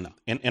question.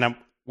 And I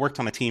worked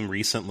on a team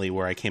recently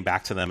where I came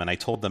back to them and I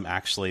told them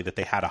actually that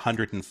they had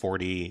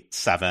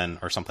 147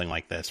 or something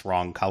like this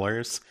wrong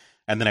colors.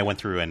 And then I went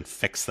through and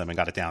fixed them and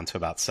got it down to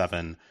about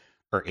 7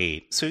 or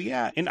 8. So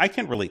yeah, and I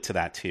can relate to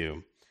that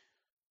too.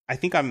 I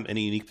think I'm in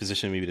a unique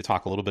position maybe to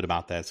talk a little bit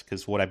about this,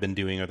 because what I've been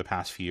doing over the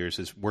past few years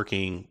is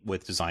working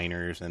with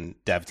designers and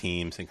dev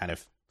teams and kind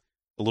of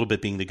a little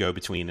bit being the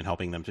go-between and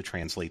helping them to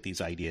translate these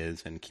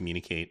ideas and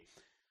communicate.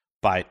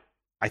 But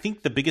I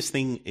think the biggest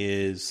thing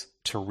is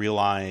to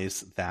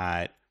realize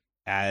that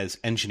as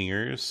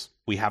engineers,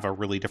 we have a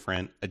really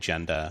different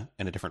agenda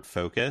and a different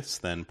focus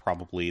than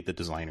probably the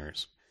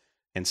designers.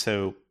 And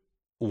so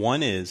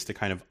one is to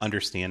kind of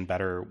understand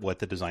better what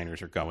the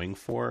designers are going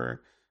for,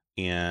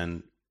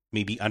 and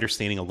maybe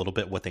understanding a little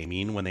bit what they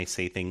mean when they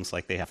say things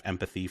like they have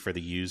empathy for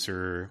the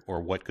user or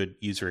what good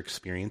user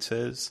experience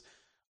is.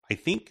 I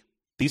think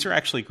these are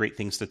actually great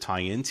things to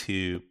tie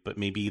into, but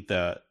maybe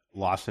the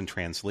lost in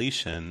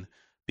translation,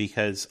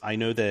 because I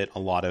know that a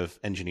lot of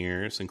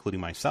engineers,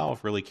 including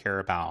myself, really care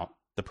about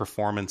the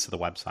performance of the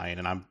website.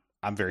 And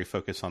I'm very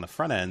focused on the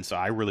front end. So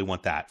I really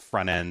want that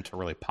front end to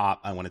really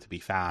pop. I want it to be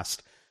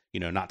fast,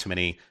 not too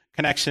many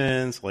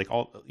connections, like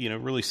all,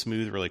 really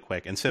smooth, really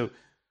quick. And so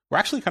we're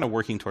actually kind of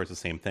working towards the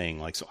same thing.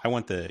 Like, so I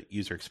want the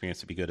user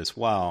experience to be good as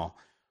well,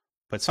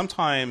 but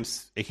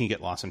sometimes it can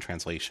get lost in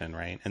translation,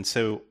 right? And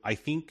so I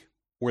think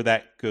where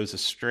that goes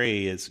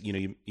astray is,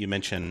 you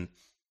mentioned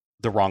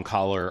the wrong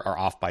color or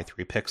off by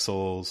 3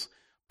 pixels,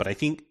 but I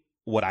think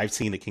what I've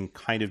seen that can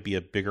kind of be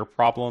a bigger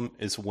problem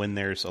is when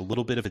there's a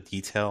little bit of a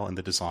detail in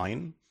the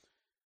design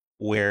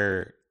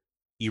where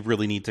you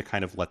really need to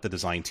kind of let the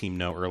design team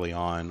know early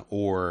on,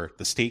 or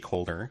the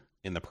stakeholder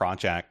in the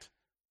project,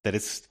 that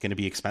it's going to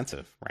be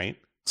expensive, right?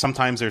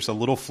 Sometimes there's a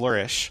little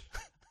flourish,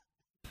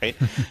 right?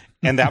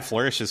 And that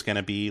flourish is going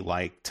to be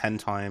like 10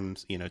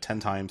 times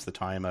the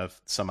time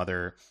of some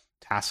other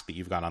task that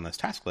you've got on this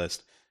task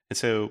list. And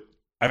so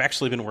I've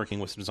actually been working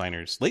with some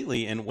designers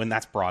lately, and when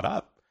that's brought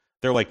up,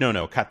 they're like,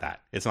 no, cut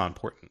that. It's not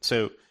important.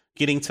 So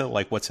getting to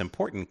like what's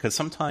important, because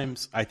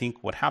sometimes I think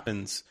what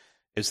happens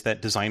is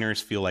that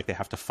designers feel like they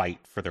have to fight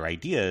for their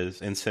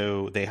ideas. And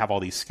so they have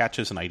all these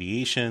sketches and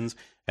ideations,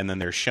 and then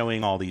they're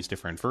showing all these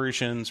different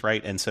versions,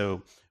 right? And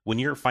so when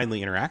you're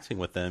finally interacting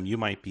with them, you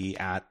might be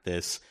at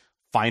this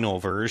final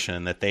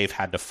version that they've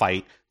had to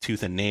fight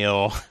tooth and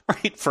nail,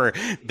 right? For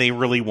they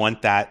really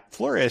want that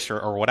flourish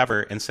or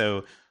whatever. And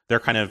so they're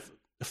kind of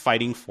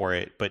fighting for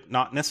it, but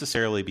not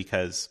necessarily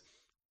because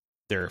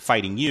they're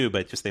fighting you,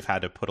 but just they've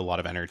had to put a lot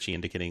of energy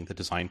into getting the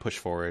design pushed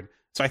forward.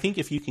 So I think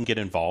if you can get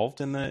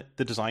involved in the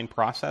design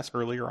process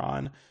earlier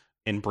on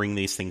and bring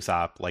these things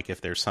up, like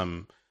if there's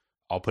some,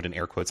 I'll put in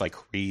air quotes, like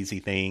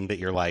crazy thing that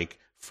you're like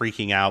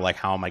freaking out, like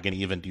how am I going to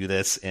even do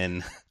this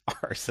in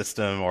our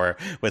system, or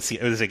is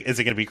it going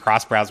to be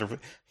cross-browser?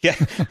 Yeah.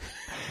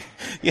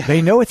 Yeah.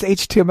 They know it's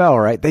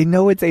HTML, right? They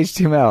know it's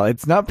HTML.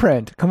 It's not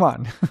print. Come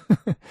on.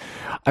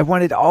 I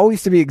want it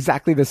always to be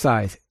exactly the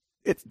size.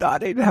 It's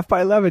not 8.5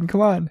 by 11.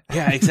 Come on.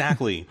 Yeah,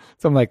 exactly.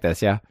 Something like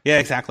this. Yeah. Yeah,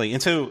 exactly.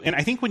 And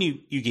I think when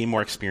you gain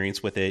more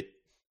experience with it,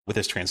 with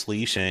this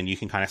translation, you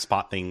can kind of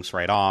spot things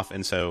right off.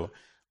 And so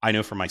I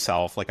know for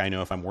myself, like I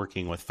know if I'm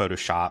working with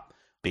Photoshop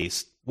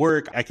based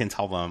work, I can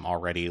tell them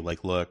already,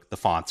 like, look, the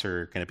fonts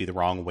are going to be the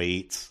wrong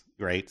weight,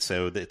 right?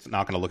 So that it's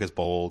not going to look as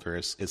bold or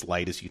as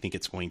light as you think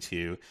it's going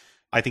to.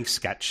 I think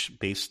sketch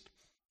based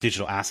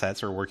digital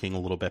assets are working a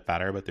little bit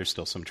better, but there's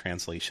still some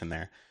translation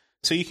there.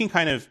 So you can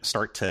kind of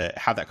start to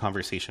have that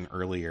conversation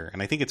earlier.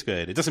 And I think it's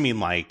good. It doesn't mean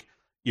like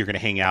you're going to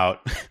hang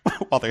out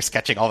while they're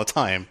sketching all the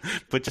time,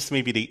 but just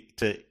maybe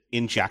to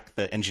inject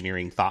the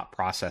engineering thought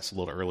process a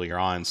little earlier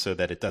on so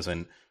that it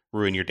doesn't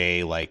ruin your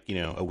day like,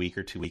 a week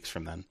or 2 weeks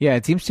from then. Yeah,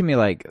 it seems to me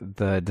like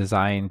the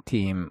design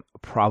team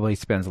probably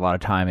spends a lot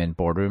of time in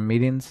boardroom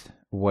meetings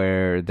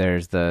where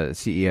there's the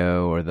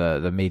CEO or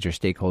the major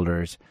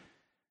stakeholders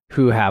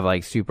who have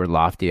like super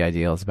lofty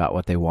ideals about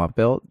what they want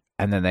built.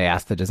 And then they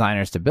ask the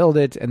designers to build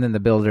it. And then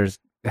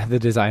the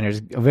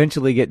designers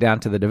eventually get down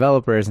to the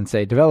developers and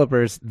say,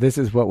 developers, this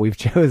is what we've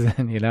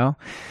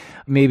chosen,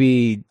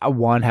 Maybe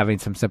one, having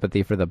some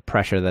sympathy for the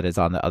pressure that is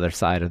on the other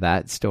side of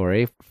that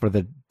story for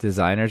the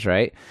designers,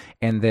 right?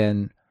 And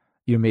then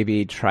you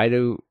maybe try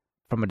to,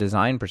 from a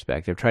design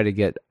perspective, try to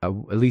get at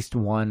least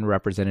one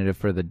representative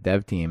for the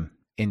dev team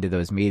into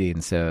those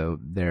meetings so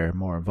they're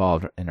more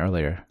involved and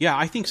earlier. Yeah,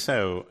 I think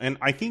so. And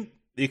I think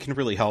it can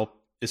really help,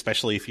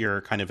 especially if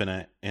you're kind of in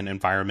an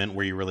environment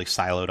where you're really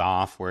siloed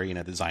off, where,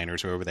 the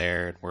designers are over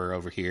there and we're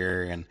over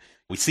here and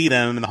we see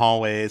them in the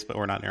hallways, but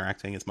we're not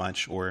interacting as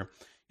much. Or,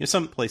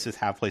 some places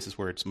have places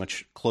where it's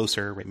much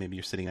closer, right? Maybe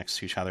you're sitting next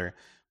to each other.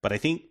 But I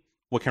think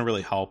what can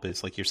really help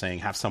is, like you're saying,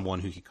 have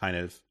someone who can kind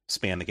of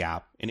span the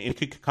gap. And it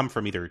could come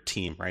from either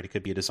team, right? It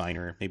could be a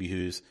designer, maybe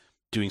who's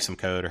doing some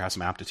code or has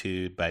some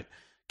aptitude, but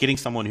getting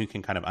someone who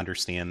can kind of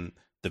understand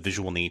the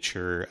visual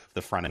nature of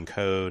the front end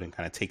code and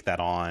kind of take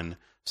that on,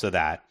 so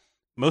that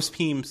most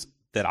teams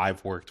that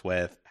I've worked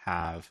with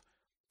have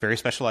very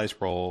specialized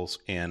roles.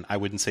 And I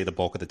wouldn't say the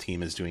bulk of the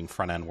team is doing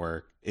front end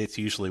work. It's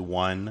usually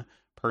one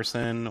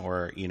person,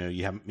 or,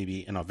 you have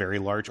maybe in a very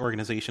large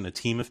organization, a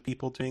team of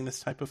people doing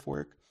this type of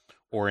work.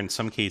 Or in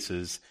some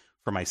cases,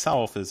 for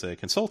myself as a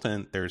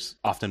consultant, there's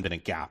often been a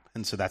gap.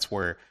 And so that's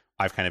where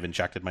I've kind of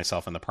injected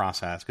myself in the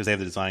process, because they have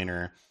the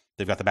designer,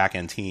 they've got the back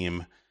end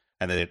team,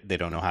 and they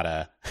don't know how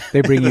to.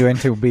 They bring you in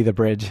to be the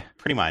bridge.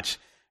 Pretty much.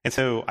 And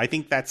so I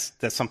think that's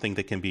something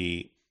that can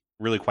be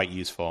really quite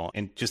useful,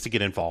 and just to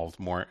get involved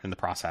more in the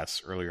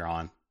process earlier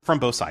on from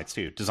both sides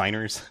too.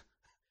 Designers,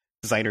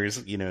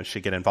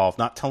 should get involved,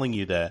 not telling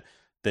you the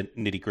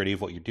nitty gritty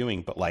of what you're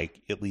doing, but like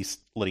at least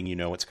letting you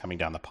know what's coming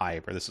down the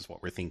pipe, or this is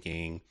what we're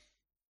thinking.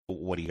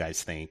 What do you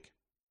guys think?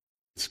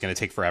 It's going to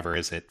take forever.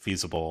 Is it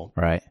feasible?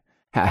 Right.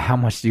 How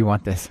much do you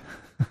want this?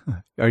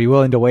 Are you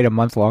willing to wait a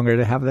month longer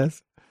to have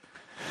this?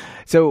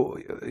 So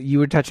you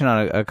were touching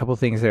on a couple of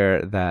things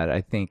there that I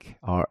think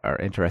are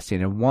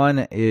interesting. And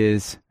one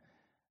is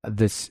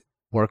this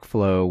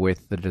workflow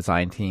with the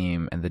design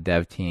team and the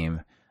dev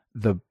team.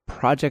 The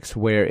projects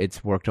where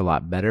it's worked a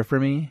lot better for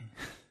me,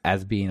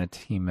 as being a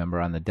team member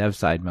on the dev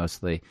side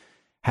mostly,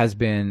 has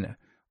been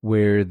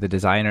where the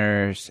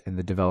designers and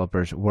the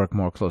developers work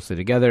more closely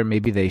together.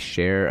 Maybe they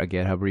share a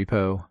GitHub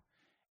repo,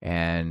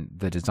 and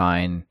the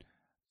design,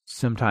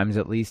 sometimes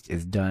at least,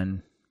 is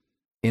done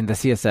in the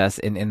CSS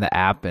and in the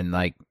app. And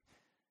like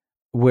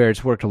where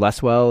it's worked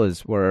less well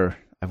is where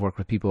I've worked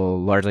with people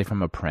largely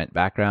from a print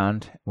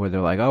background, where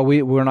they're like, oh,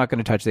 we're not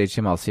going to touch the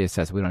HTML,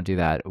 CSS. We don't do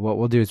that. What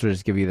we'll do is we'll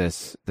just give you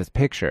this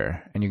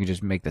picture, and you can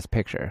just make this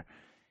picture.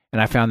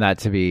 And I found that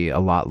to be a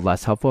lot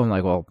less helpful. I'm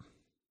like, well,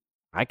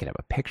 I could have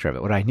a picture of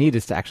it. What I need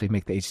is to actually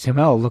make the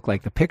HTML look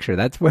like the picture.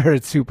 That's where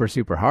it's super,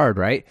 super hard,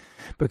 right?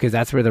 Because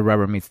that's where the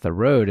rubber meets the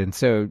road. And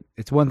so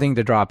it's one thing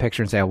to draw a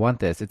picture and say, I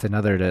want this. It's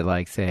another to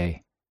like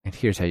say, and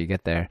here's how you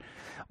get there.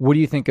 What do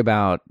you think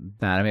about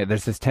that? I mean,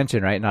 there's this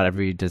tension, right? Not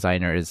every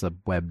designer is a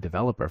web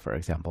developer, for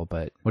example,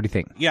 but what do you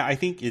think? Yeah, I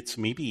think it's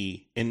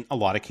maybe in a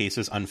lot of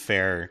cases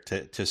unfair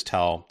to just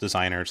tell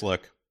designers,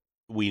 look,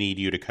 we need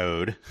you to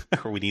code,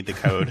 or we need the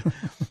code.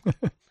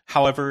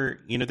 However,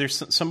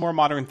 there's some more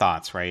modern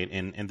thoughts, right?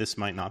 And this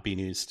might not be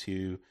news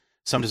to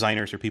some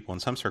designers or people in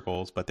some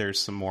circles, but there's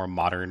some more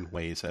modern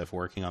ways of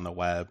working on the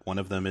web. One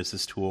of them is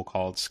this tool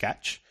called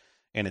Sketch.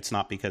 And it's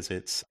not because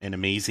it's an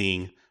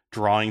amazing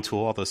drawing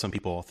tool, although some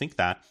people think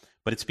that,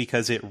 but it's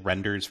because it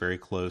renders very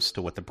close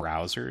to what the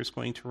browser is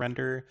going to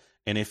render.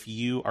 And if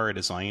you are a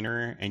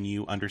designer and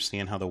you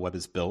understand how the web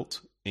is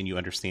built, and you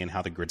understand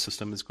how the grid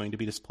system is going to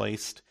be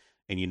displaced,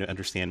 and you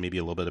understand maybe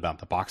a little bit about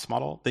the box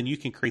model, then you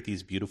can create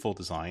these beautiful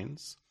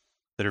designs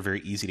that are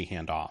very easy to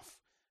hand off.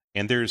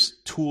 And there's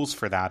tools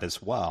for that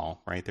as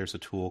well, right? There's a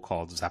tool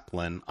called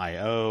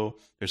Zeppelin.io.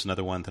 There's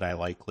another one that I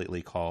like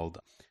lately called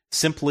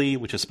Simply,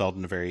 which is spelled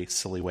in a very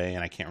silly way,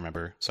 and I can't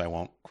remember, so I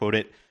won't quote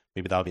it.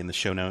 Maybe that'll be in the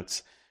show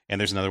notes. And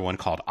there's another one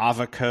called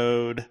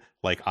Avocode,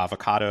 like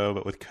avocado,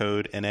 but with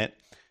code in it.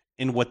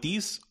 And what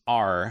these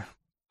are,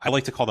 I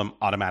like to call them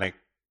automatic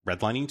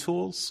redlining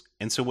tools.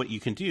 And so what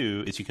you can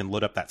do is you can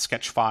load up that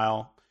sketch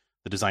file.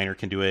 The designer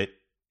can do it,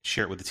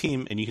 share it with the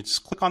team, and you can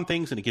just click on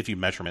things and it gives you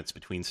measurements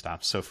between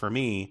stuff. So for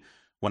me,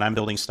 when I'm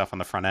building stuff on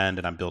the front end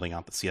and I'm building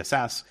out the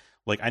CSS,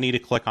 like I need to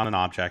click on an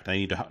object. I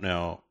need to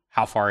know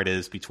how far it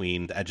is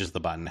between the edges of the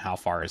button, how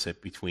far is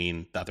it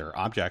between the other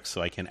objects,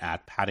 so I can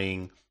add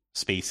padding,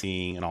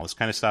 spacing, and all this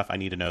kind of stuff. I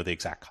need to know the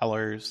exact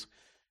colors.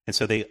 And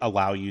so they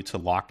allow you to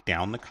lock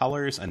down the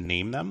colors and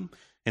name them.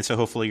 And so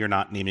hopefully you're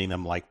not naming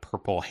them like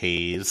Purple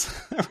Haze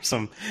or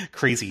some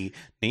crazy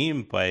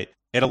name, but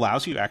it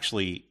allows you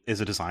actually,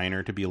 as a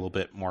designer, to be a little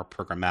bit more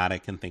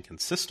programmatic and think in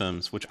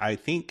systems, which I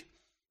think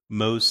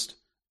most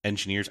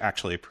engineers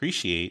actually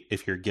appreciate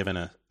if you're given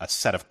a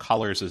set of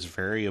colors as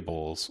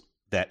variables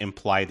that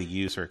imply the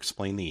use or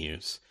explain the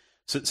use.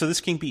 So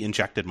this can be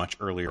injected much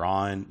earlier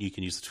on. You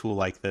can use a tool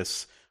like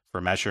this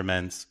for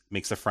measurements,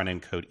 makes the front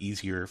end code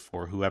easier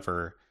for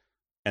whoever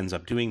ends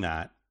up doing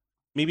that.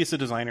 Maybe it's a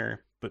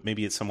designer, but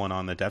maybe it's someone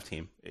on the dev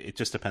team. It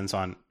just depends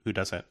on who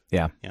does it.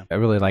 Yeah. I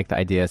really like the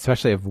idea,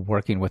 especially of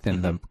working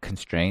within the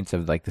constraints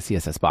of like the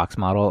CSS box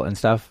model and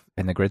stuff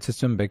and the grid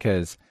system,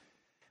 because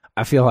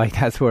I feel like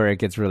that's where it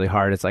gets really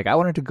hard. It's like, I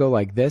want it to go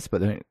like this,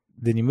 but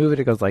then you move it,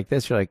 it goes like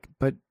this. You're like,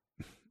 but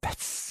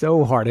that's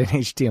so hard in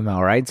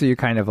HTML, right? So you're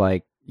kind of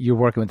like, you're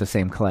working with the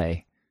same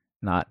clay,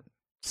 not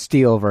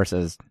steel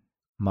versus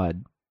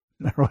mud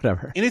or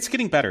whatever. And it's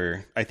getting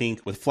better, I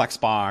think, with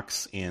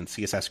Flexbox and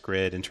CSS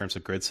Grid in terms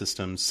of grid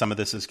systems. Some of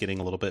this is getting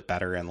a little bit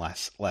better and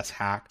less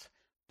hacked.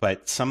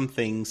 But some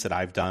things that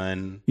I've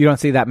done... You don't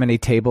see that many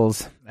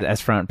tables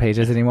as front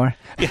pages anymore?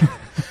 Yeah.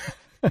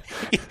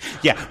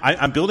 Yeah,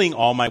 I'm building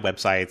all my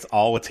websites,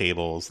 all with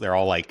tables. They're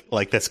all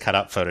like this cut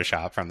up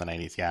Photoshop from the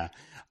 90s, yeah,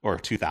 or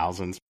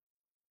 2000s.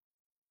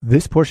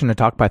 This portion of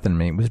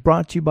TalkPython was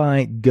brought to you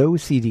by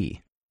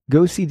GoCD.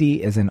 GoCD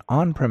is an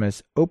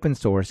on-premise,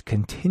 open-source,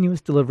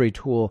 continuous delivery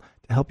tool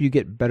to help you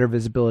get better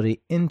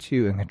visibility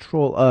into and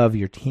control of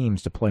your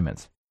team's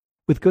deployments.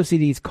 With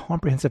GoCD's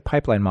comprehensive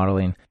pipeline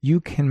modeling,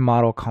 you can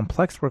model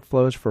complex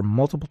workflows for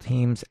multiple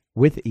teams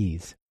with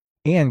ease.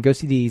 And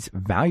GoCD's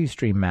value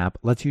stream map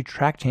lets you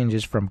track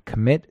changes from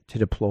commit to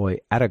deploy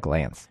at a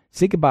glance.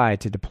 Say goodbye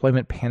to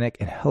deployment panic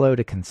and hello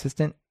to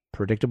consistent,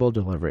 predictable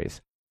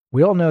deliveries.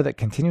 We all know that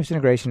continuous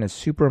integration is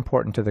super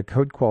important to the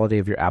code quality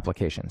of your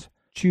applications.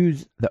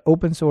 Choose the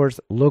open source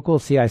local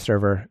CI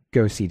server,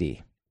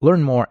 GoCD.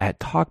 Learn more at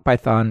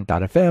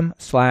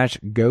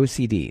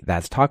talkpython.fm/GoCD.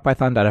 That's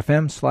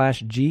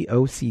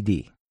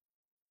talkpython.fm/GOCD.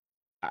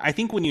 I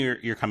think when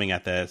you're coming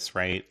at this,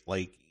 right,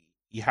 like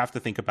you have to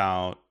think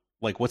about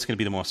like what's going to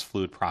be the most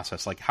fluid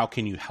process. Like how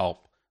can you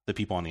help the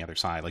people on the other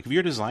side? Like if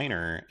you're a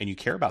designer and you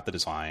care about the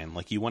design,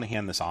 like you want to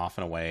hand this off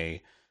in a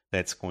way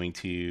that's going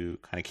to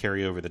kind of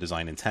carry over the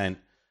design intent.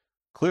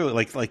 Clearly,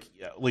 like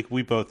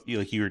we both,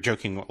 like you were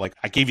joking, like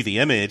I gave you the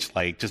image,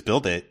 like just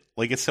build it.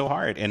 Like it's so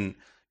hard. And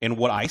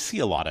what I see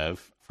a lot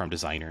of from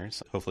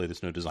designers, hopefully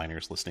there's no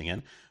designers listening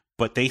in,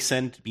 but they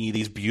send me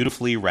these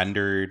beautifully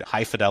rendered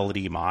high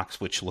fidelity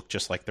mocks, which look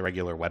just like the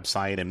regular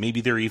website. And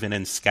maybe they're even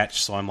in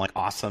Sketch. So I'm like,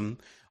 awesome.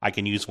 I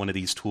can use one of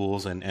these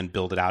tools and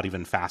build it out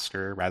even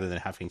faster rather than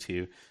having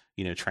to,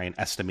 try and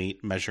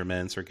estimate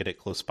measurements or get it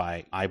close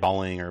by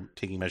eyeballing or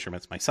taking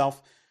measurements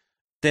myself.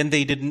 Then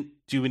they didn't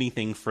do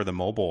anything for the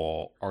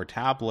mobile or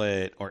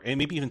tablet and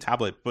maybe even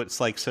tablet. But it's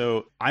like,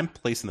 so I'm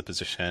placed in the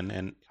position,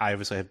 and I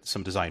obviously have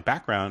some design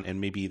background,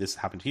 and maybe this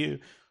happened to you,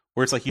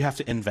 where it's like you have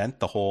to invent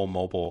the whole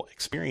mobile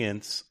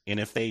experience. And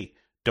if they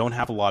don't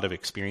have a lot of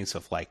experience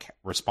of like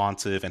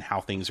responsive and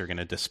how things are going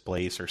to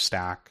displace or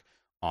stack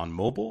on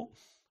mobile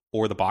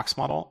or the box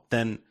model,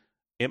 then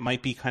it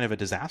might be kind of a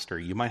disaster.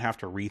 You might have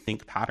to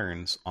rethink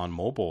patterns on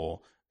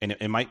mobile, and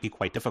it might be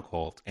quite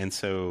difficult. And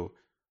so,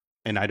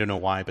 and I don't know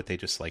why, but they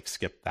just like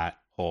skip that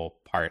whole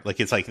part. Like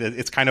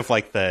it's kind of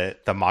like the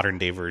modern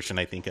day version,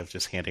 I think, of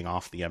just handing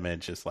off the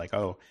image. It's like,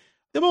 oh,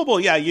 the mobile,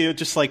 yeah, you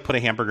just like put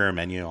a hamburger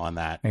menu on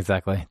that.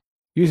 Exactly.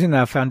 Using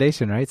that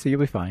Foundation, right? So you'll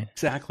be fine.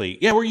 Exactly.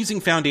 Yeah, we're using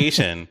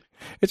Foundation.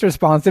 It's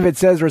responsive. It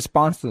says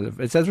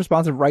responsive. It says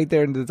responsive right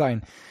there in the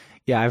design.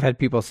 Yeah, I've had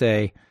people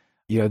say,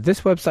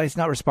 this website's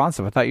not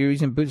responsive. I thought you were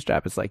using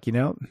Bootstrap. It's like,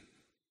 you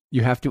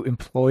have to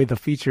employ the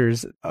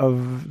features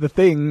of the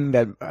thing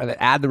that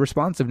add the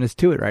responsiveness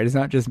to it, right? It's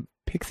not just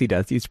pixie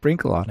dust. You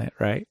sprinkle on it,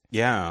 right?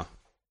 Yeah.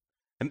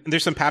 And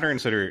there's some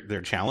patterns that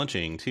they're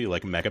challenging too,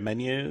 like mega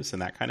menus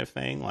and that kind of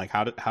thing. Like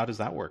how does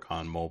that work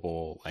on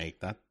mobile? Like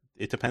that,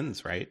 it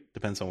depends, right?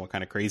 Depends on what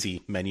kind of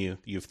crazy menu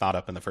you've thought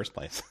up in the first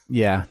place.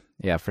 Yeah,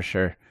 for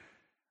sure.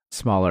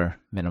 Smaller,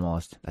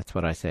 minimalist. That's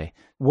what I say.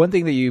 One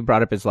thing that you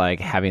brought up is like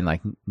having like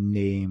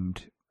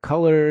named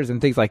colors and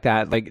things like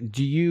that. Like,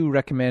 do you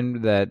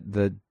recommend that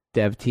the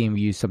dev team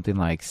use something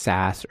like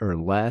Sass or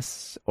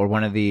Less, or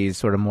one of these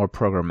sort of more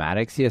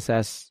programmatic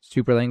CSS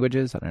super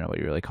languages? I don't know what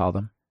you really call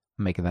them.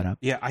 I'm making that up.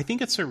 Yeah, I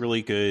think it's a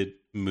really good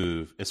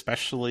move,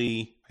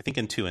 especially I think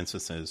in two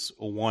instances.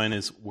 One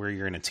is where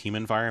you're in a team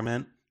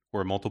environment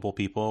where multiple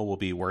people will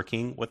be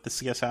working with the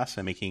CSS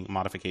and making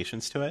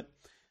modifications to it.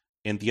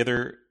 And the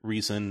other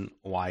reason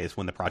why is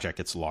when the project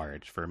gets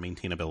large for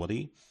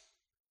maintainability.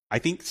 I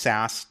think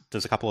Sass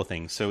does a couple of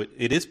things. So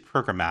it is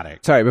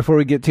programmatic. Sorry, before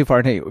we get too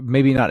far, hey,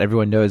 maybe not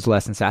everyone knows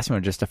Less and Sass. You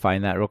want to just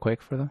define that real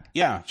quick for them?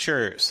 Yeah,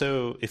 sure.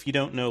 So if you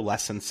don't know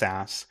Less and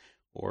Sass,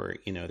 or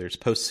there's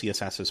Post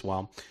CSS as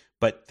well,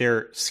 but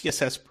they're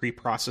CSS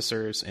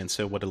preprocessors. And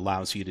so what it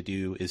allows you to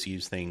do is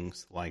use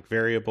things like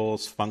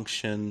variables,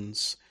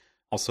 functions,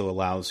 also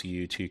allows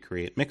you to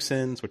create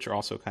mixins, which are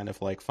also kind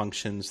of like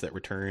functions that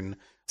return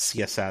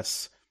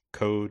CSS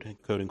code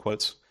in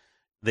quotes.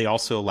 They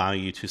also allow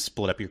you to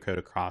split up your code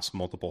across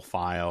multiple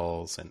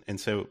files. And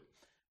so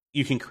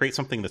you can create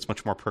something that's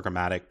much more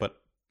programmatic. But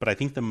I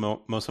think the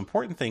most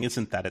important thing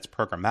isn't that it's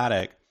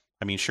programmatic.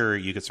 I mean, sure,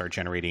 you could start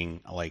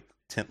generating like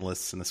tint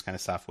lists and this kind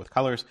of stuff with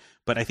colors.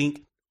 But I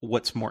think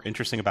what's more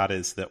interesting about it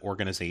is the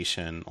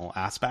organizational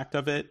aspect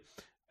of it.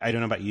 I don't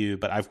know about you,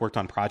 but I've worked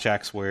on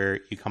projects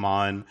where you come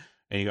on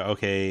and you go,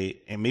 okay,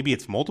 and maybe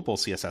it's multiple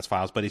CSS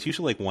files, but it's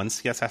usually like one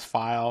CSS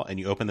file, and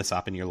you open this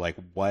up and you're like,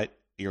 what?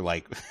 You're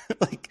like,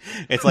 like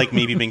it's like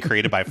maybe been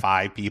created by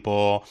 5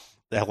 people.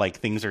 That like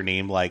things are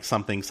named like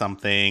something,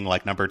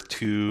 like number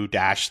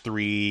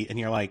 2-3, and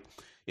you're like,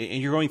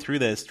 and you're going through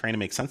this trying to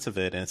make sense of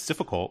it, and it's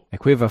difficult.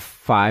 Like we have a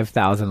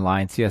 5,000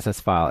 line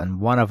CSS file,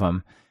 and one of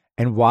them,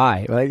 and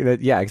why? Like,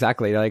 yeah,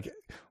 exactly. Like,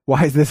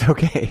 why is this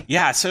okay?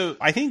 Yeah, so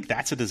I think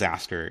that's a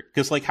disaster,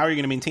 because like, how are you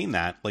going to maintain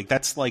that? Like,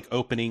 that's like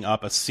opening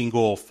up a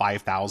single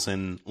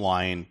 5,000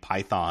 line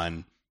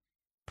Python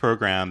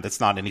program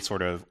that's not any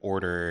sort of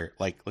order.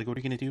 Like what are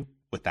you going to do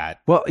with that?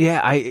 Well,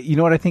 yeah, you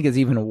know what I think is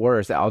even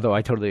worse, although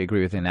I totally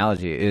agree with the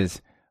analogy,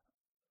 is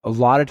a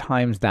lot of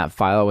times that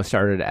file was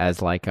started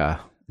as like a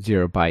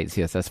 0-byte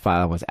CSS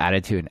file, was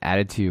added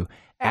to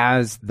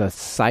as the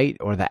site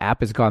or the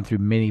app has gone through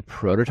many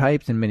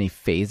prototypes and many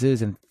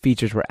phases, and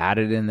features were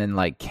added and then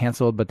like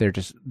canceled, but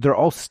they're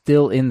all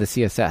still in the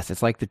CSS.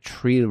 It's like the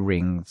tree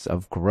rings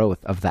of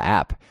growth of the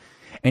app.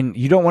 And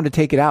you don't want to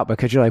take it out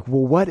because you're like,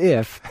 well, what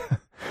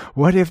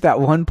if that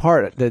one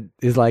part that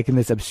is like in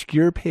this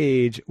obscure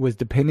page was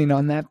depending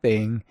on that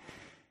thing?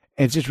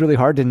 It's just really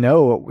hard to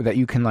know that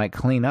you can like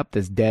clean up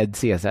this dead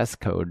CSS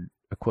code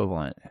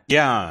equivalent.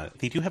 Yeah,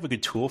 they do have a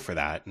good tool for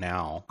that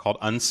now called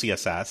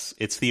UnCSS.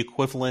 It's the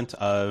equivalent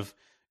of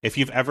if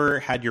you've ever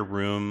had your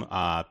room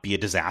be a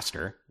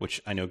disaster,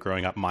 which I know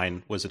growing up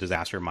mine was a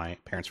disaster. My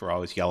parents were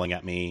always yelling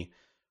at me,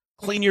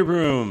 clean your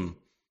room.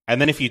 And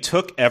then if you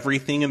took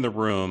everything in the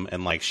room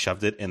and like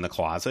shoved it in the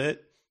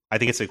closet, I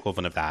think it's the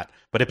equivalent of that.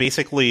 But it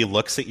basically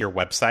looks at your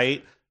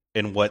website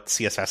and what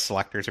CSS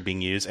selectors are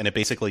being used, and it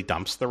basically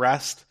dumps the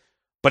rest.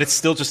 But it's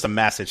still just a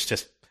mess.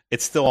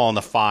 It's still all in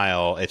the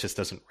file. It just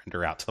doesn't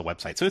render out to the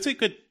website. So it's a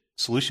good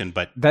solution.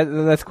 But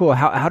that's cool.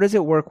 How does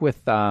it work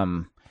with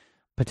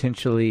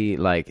potentially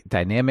like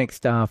dynamic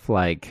stuff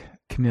like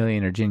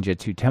Chameleon or Jinja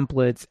 2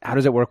 templates? How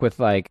does it work with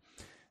like,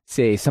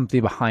 say,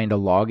 something behind a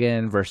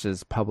login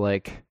versus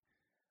public?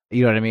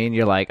 You know what I mean?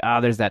 You're like,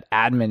 there's that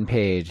admin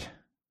page.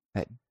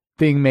 That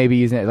thing maybe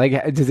using it.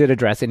 Like, does it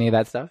address any of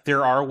that stuff?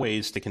 There are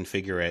ways to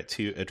configure it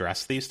to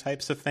address these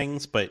types of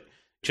things, but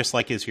just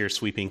like as you're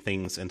sweeping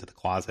things into the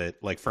closet,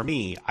 like for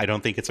me, I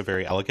don't think it's a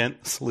very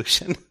elegant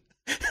solution,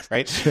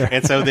 right? Sure.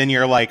 And so then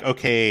you're like,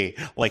 okay,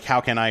 like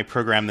how can I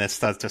program this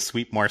to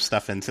sweep more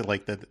stuff into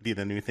like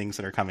the new things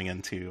that are coming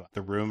into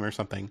the room or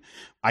something?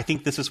 I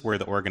think this is where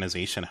the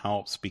organization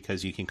helps,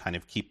 because you can kind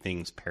of keep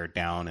things pared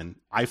down. And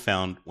I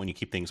found when you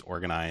keep things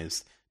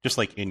organized, just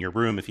like in your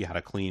room, if you had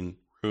a clean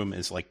room,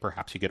 is like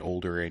perhaps you get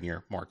older and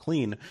you're more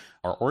clean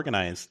or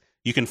organized,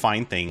 you can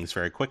find things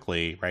very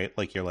quickly, right?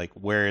 Like you're like,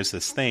 where is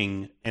this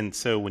thing? And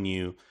so when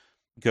you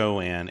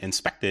go and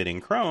inspect it in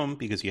Chrome,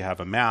 because you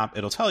have a map,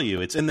 it'll tell you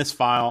it's in this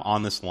file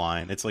on this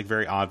line. It's like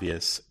very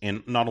obvious.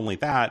 And not only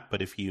that,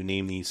 but if you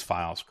name these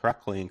files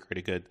correctly and create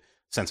a good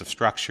sense of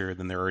structure,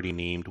 then they're already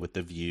named with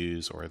the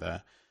views or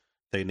the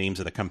names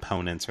of the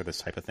components or this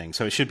type of thing.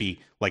 So it should be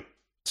like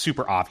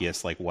super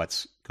obvious, like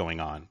what's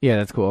going on. Yeah,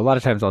 that's cool. A lot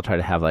of times I'll try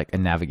to have like a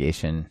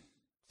navigation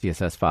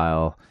CSS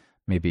file,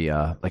 maybe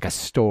like a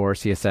store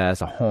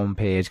CSS, a home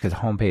page, because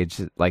home page,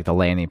 like the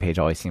landing page,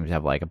 always seems to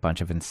have like a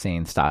bunch of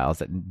insane styles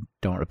that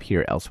don't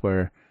appear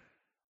elsewhere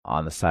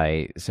on the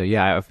site. So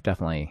yeah, I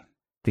definitely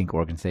think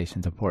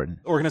organization's important.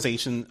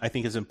 Organization, I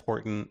think, is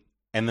important.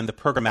 And then the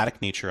programmatic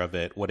nature of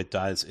it, what it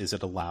does is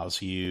it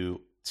allows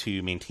you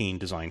to maintain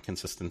design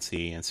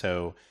consistency. And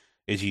so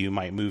as you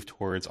might move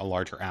towards a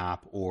larger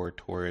app or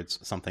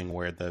towards something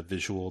where the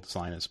visual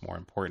design is more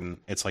important,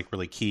 it's like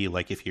really key.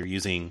 Like if you're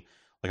using,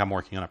 like I'm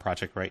working on a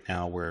project right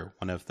now where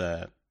one of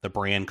the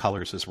brand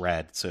colors is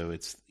red. So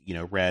it's,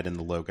 red in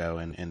the logo.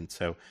 And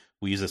so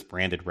we use this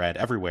branded red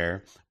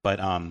everywhere, but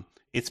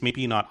it's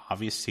maybe not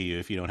obvious to you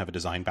if you don't have a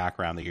design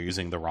background that you're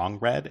using the wrong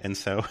red. And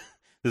so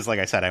this is, like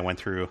I said, I went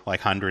through like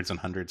hundreds and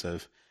hundreds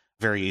of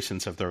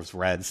variations of those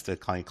reds to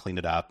kind of clean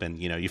it up. And,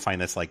 you find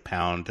this like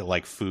pound,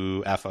 like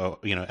foo, F-O,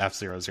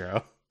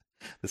 F00,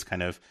 this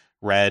kind of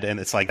red. And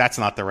it's like, that's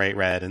not the right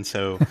red. And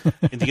so,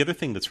 and the other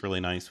thing that's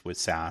really nice with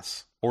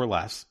Sass or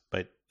less,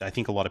 but I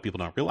think a lot of people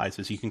don't realize,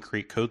 is you can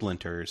create code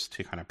linters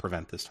to kind of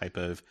prevent this type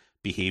of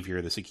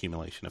behavior, this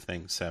accumulation of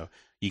things. So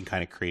you can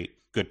kind of create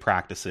good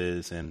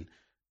practices and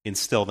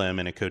instill them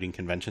in a coding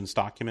conventions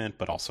document,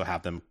 but also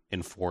have them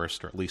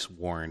enforced or at least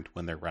warned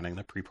when they're running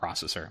the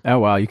preprocessor. Oh,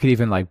 wow. You could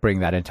even like bring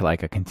that into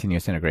like a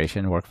continuous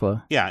integration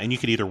workflow. Yeah. And you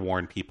could either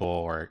warn people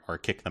or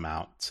kick them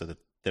out so that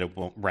that it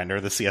won't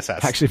render the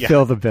CSS. Actually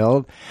fill the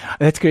build.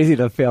 That's crazy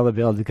to fail the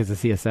build because the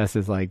CSS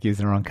is like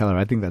using the wrong color.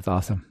 I think that's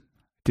awesome.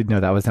 Didn't know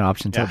that was an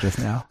option until just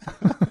now.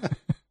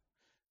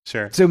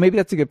 Sure. So maybe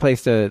that's a good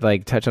place to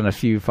like touch on a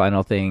few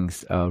final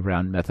things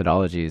around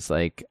methodologies.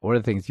 Like one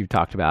of the things you've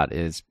talked about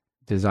is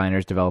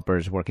designers,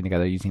 developers working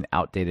together using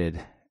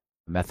outdated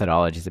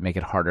methodologies that make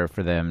it harder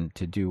for them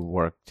to do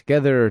work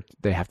together.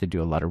 They have to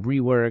do a lot of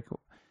rework.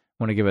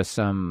 Want to give us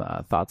some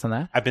thoughts on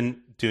that? I've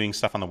been doing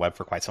stuff on the web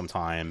for quite some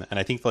time, and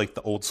I think like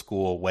the old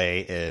school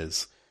way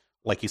is,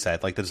 like you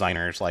said, like the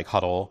designers like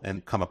huddle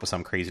and come up with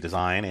some crazy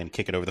design and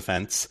kick it over the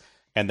fence,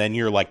 and then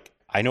you're like,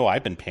 I know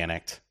I've been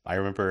panicked. I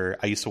remember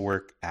I used to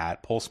work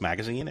at Pulse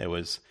Magazine. It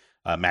was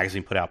a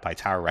magazine put out by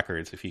Tower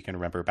Records, if you can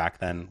remember back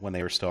then when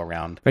they were still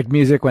around. Like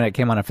music, when it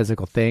came on a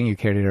physical thing, you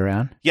carried it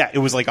around? Yeah, it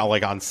was like all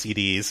like on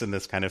CDs and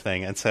this kind of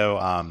thing. And so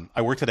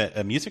I worked at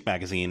a music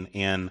magazine,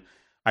 and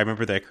I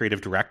remember the creative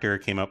director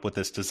came up with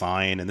this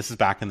design, and this is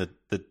back in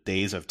the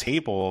days of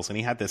tables, and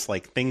he had this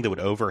like thing that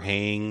would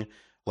overhang,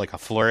 like a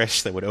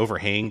flourish that would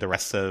overhang the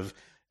rest of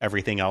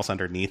everything else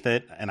underneath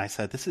it. And I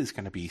said, this is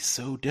going to be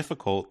so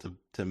difficult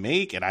to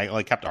make. And I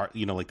like kept,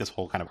 like this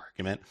whole kind of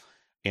argument.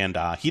 And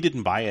he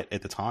didn't buy it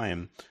at the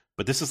time.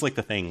 But this is like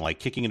the thing, like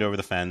kicking it over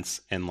the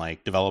fence, and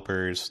like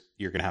developers,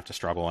 you're going to have to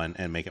struggle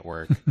and make it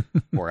work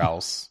or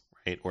else,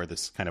 right? Or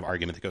this kind of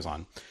argument that goes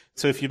on.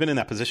 So if you've been in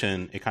that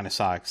position, it kind of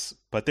sucks.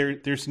 But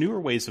there's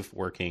newer ways of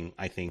working,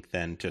 I think,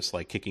 than just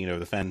like kicking it over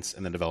the fence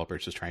and then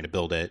developers just trying to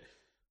build it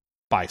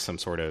by some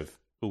sort of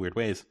weird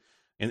ways.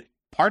 And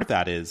part of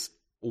that is,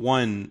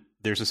 one,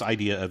 there's this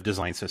idea of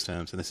design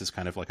systems, and this is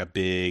kind of like a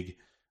big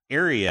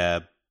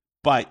area,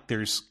 but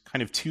there's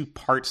kind of two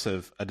parts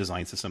of a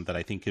design system that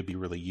I think could be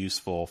really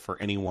useful for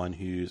anyone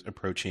who's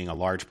approaching a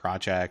large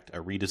project, a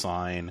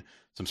redesign,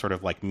 some sort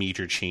of like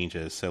major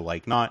changes. So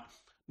like not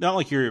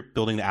like you're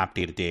building the app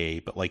day to day,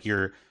 but like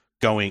you're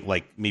going,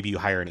 like maybe you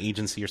hire an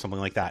agency or something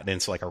like that, and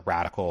it's like a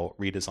radical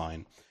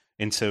redesign.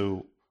 And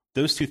so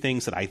those two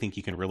things that I think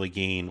you can really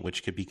gain,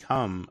 which could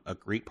become a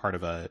great part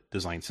of a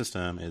design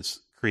system, is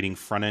creating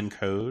front-end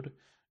code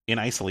in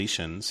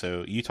isolation.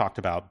 So you talked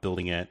about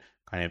building it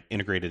kind of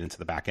integrated into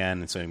the back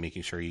end, and so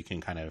making sure you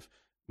can kind of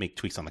make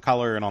tweaks on the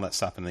color and all that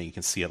stuff, and then you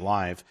can see it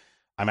live.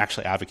 I'm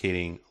actually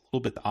advocating a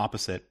little bit the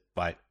opposite,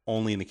 but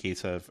only in the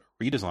case of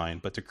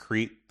redesign, but to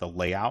create the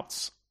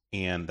layouts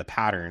and the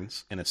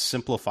patterns in a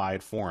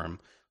simplified form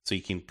so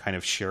you can kind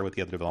of share with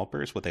the other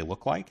developers what they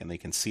look like and they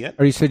can see it.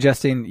 Are you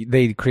suggesting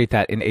they create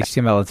that in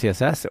HTML and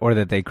CSS, or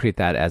that they create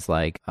that as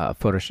like a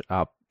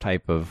Photoshop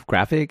type of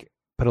graphic?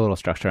 Put a little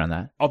structure on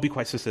that. I'll be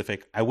quite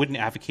specific. I wouldn't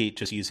advocate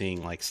just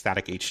using like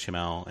static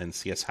HTML and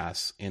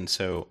CSS. And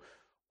so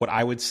what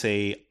I would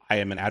say I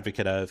am an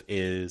advocate of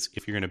is,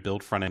 if you're going to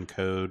build front-end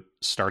code,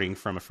 starting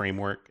from a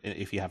framework,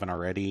 if you haven't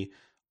already,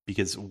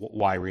 because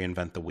why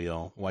reinvent the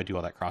wheel? Why do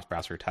all that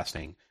cross-browser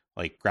testing?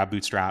 Like grab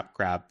Bootstrap,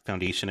 grab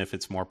Foundation if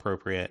it's more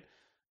appropriate,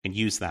 and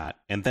use that.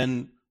 And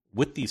then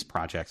with these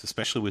projects,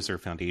 especially with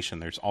Zurb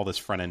Foundation, there's all this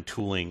front-end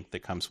tooling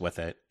that comes with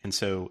it. And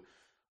so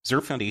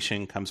Zurb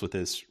Foundation comes with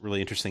this really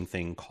interesting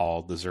thing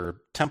called the Zurb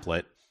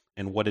template.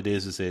 And what it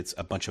is it's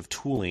a bunch of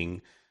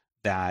tooling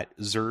that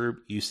Zurb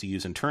used to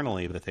use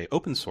internally, but that they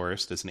open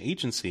sourced as an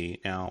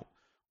agency. Now,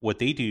 what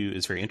they do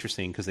is very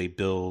interesting because they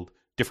build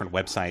different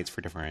websites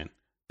for different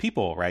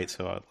people, right?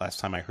 So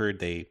last time I heard,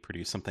 they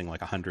produce something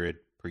like 100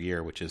 per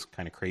year, which is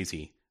kind of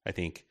crazy. I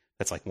think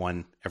that's like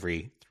one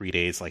every 3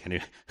 days, like a new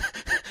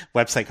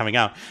website coming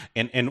out.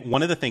 And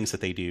one of the things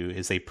that they do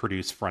is they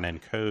produce front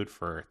end code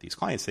for these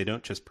clients. They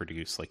don't just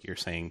produce, like you're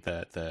saying,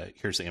 the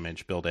here's the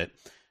image, build it.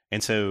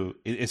 And so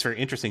it's very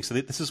interesting. So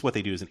this is what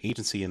they do as an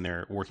agency, and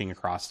they're working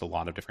across a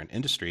lot of different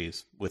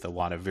industries with a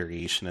lot of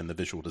variation in the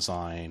visual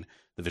design,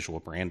 the visual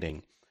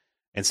branding.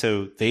 And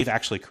so they've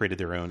actually created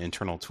their own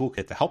internal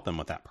toolkit to help them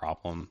with that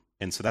problem.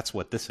 And so that's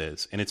what this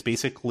is. And it's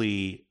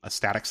basically a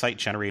static site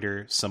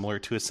generator similar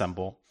to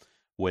Assemble,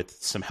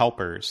 with some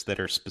helpers that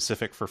are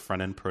specific for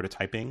front-end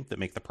prototyping that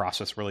make the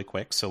process really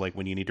quick. So like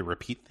when you need to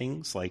repeat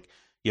things, like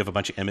you have a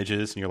bunch of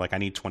images and you're like, I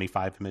need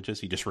 25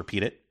 images, you just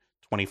repeat it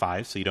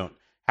 25, so you don't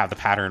have the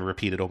pattern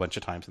repeated a bunch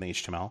of times in the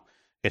HTML.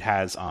 It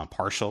has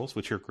partials,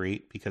 which are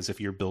great because if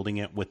you're building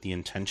it with the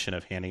intention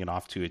of handing it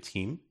off to a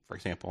team, for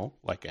example,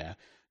 like a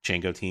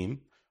Django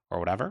team or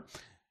whatever,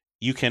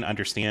 you can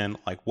understand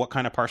like what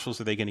kind of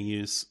partials are they going to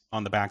use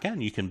on the back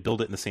end. You can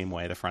build it in the same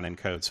way, the front end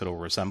code, so it'll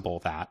resemble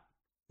that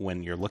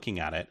when you're looking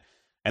at it.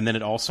 And then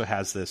it also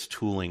has this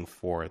tooling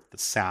for the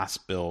Sass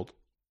build,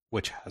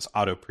 which has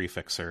auto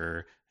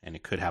prefixer, and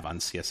it could have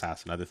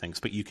uncss and other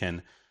things, but you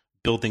can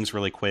build things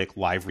really quick,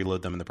 live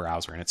reload them in the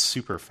browser, and it's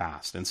super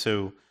fast. And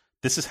so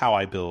this is how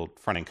I build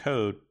front-end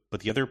code, but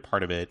the other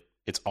part of it,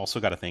 it's also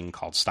got a thing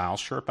called Style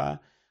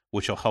Sherpa,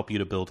 which will help you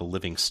to build a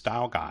living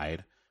style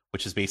guide,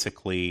 which is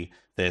basically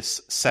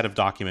this set of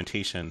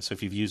documentation. So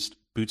if you've used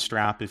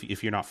Bootstrap,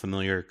 if you're not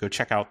familiar, go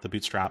check out the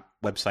Bootstrap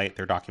website,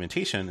 their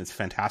documentation. It's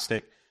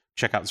fantastic.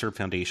 Check out Zurb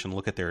Foundation,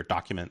 look at their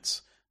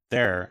documents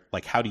there.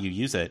 Like, how do you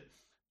use it?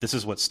 This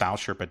is what Style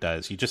Sherpa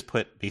does. You just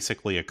put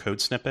basically a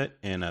code snippet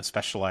in a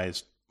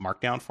specialized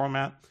markdown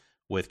format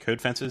with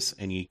code fences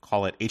and you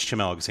call it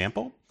HTML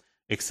example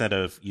instead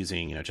of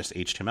using just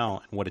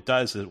HTML. And what it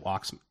does is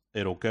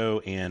it'll go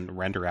and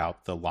render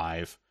out the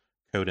live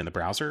code in the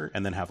browser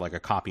and then have like a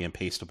copy and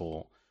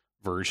pastable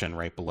version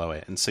right below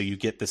it. And so you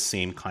get the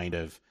same kind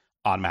of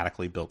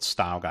automatically built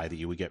style guide that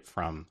you would get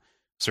from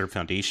SERP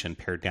Foundation,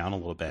 pared down a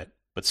little bit,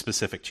 but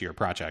specific to your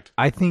project.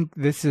 I think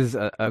this is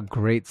a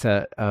great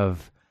set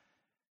of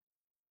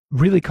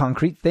really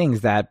concrete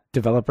things that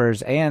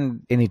developers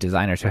and any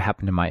designers who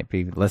happen to might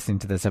be listening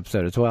to this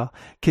episode as well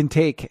can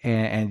take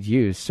and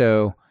use.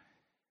 So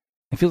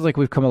it feels like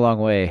we've come a long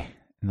way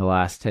in the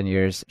last 10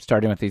 years,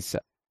 starting with these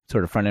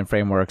sort of front-end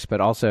frameworks,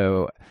 but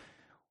also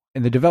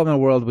in the development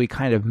world, we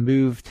kind of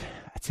moved,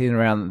 I'd say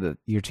around the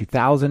year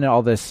 2000,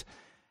 all this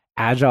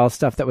agile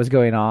stuff that was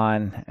going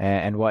on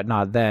and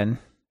whatnot then,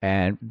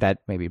 and that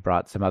maybe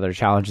brought some other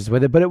challenges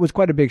with it, but it was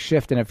quite a big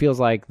shift, and it feels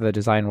like the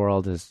design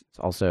world is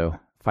also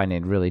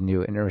finding really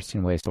new,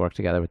 interesting ways to work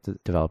together with the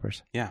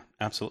developers. Yeah,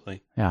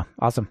 absolutely. Yeah,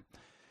 awesome.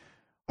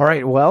 All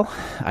right, well,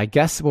 I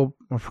guess we're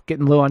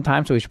getting low on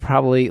time, so we should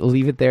probably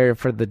leave it there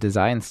for the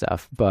design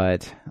stuff,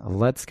 but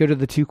let's go to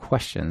the 2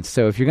 questions.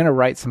 So if you're going to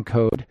write some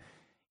code,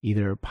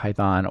 either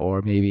Python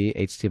or maybe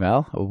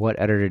HTML, what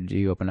editor do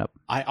you open up?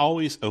 I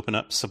always open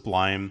up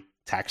Sublime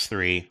Text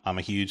 3. I'm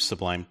a huge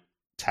Sublime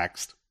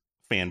Text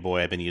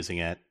fanboy. I've been using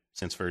it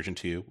since version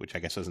 2, which I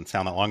guess doesn't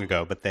sound that long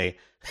ago, but they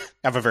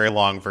have a very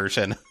long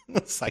version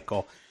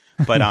cycle.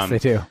 But Yes, they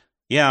do.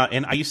 Yeah,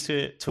 and I used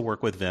to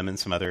work with Vim and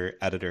some other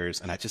editors,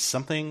 and I just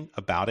something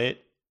about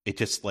it, it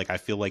just I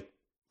feel like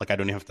I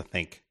don't even have to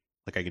think.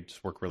 Like I could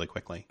just work really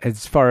quickly.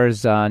 As far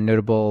as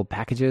notable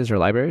packages or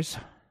libraries,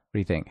 what do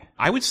you think?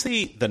 I would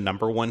say the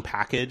number one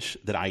package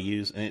that I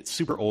use, and it's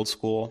super old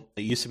school.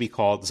 It used to be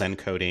called Zen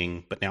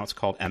Coding, but now it's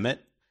called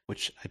Emmet,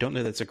 which I don't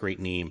know that's a great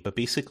name, but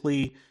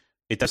basically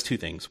it does 2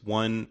 things.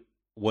 One,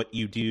 what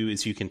you do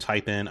is you can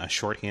type in a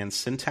shorthand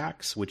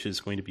syntax, which is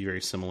going to be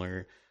very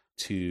similar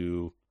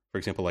to, for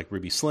example, like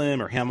Ruby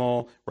Slim or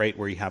Haml, right,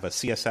 where you have a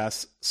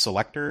CSS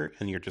selector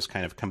and you're just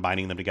kind of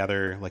combining them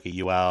together like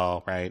a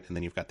UL, right? And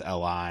then you've got the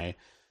LI.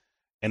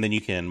 And then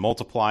you can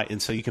multiply. And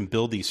so you can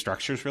build these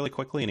structures really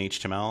quickly in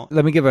HTML.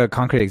 Let me give a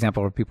concrete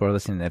example where people are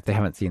listening if they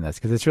haven't seen this,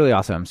 because it's really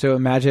awesome. So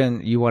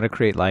imagine you want to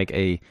create like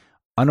a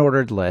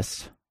unordered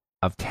list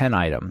of 10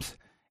 items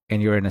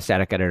and you're in a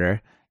static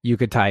editor. You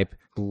could type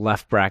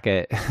left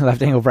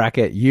angle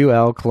bracket,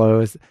 UL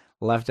close,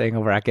 left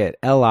angle bracket,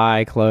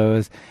 LI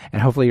close,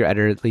 and hopefully your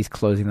editor at least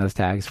closing those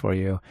tags for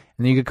you. And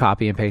then you could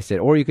copy and paste it,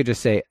 or you could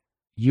just say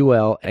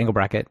UL angle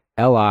bracket,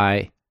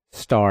 LI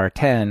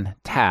 *10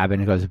 tab,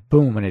 and it goes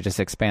boom, and it just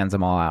expands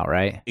them all out,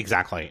 right?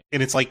 Exactly.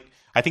 And it's like,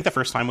 I think the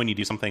first time when you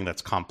do something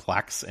that's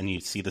complex and you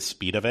see the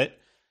speed of it,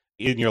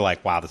 and you're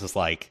like, wow, this is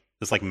like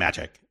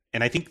magic.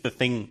 And I think the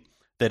thing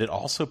that it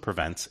also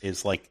prevents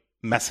is like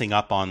messing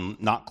up on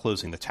not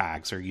closing the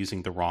tags or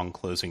using the wrong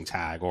closing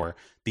tag or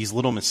these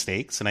little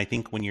mistakes. And I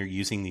think when you're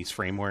using these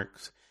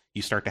frameworks,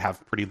 you start to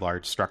have pretty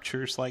large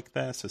structures like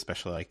this,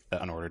 especially like the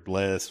unordered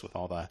list with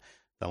all the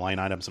line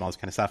items and all this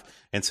kind of stuff.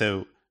 And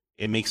so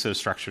it makes those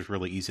structures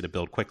really easy to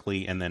build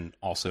quickly and then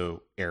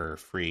also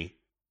error-free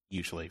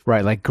usually.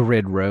 Right, like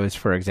grid rows,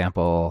 for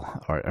example,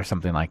 or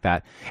something like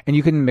that. And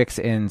you can mix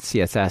in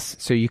CSS.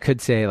 So you could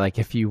say, like,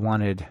 if you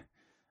wanted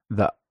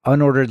the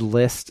unordered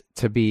list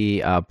to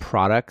be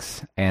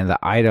products and the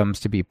items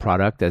to be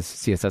product as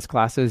CSS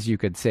classes, you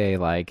could say,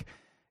 like,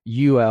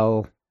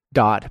 ul.products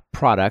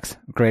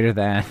greater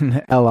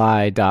than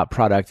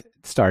li.product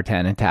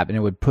 *10 and tab, and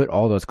it would put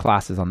all those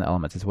classes on the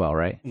elements as well,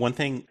 right? One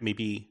thing,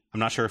 maybe, I'm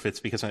not sure if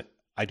it's because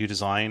I do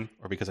design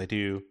or because I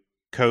do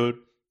code,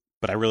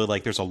 but I really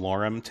like, there's a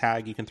lorem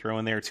tag you can throw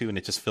in there too, and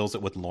it just fills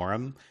it with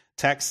lorem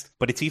text.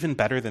 But it's even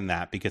better than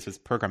that because it's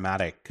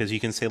programmatic, because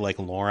you can say like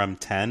lorem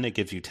 10, it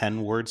gives you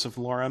 10 words of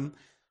lorem,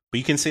 but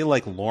you can say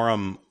like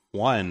lorem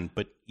 1,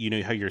 but you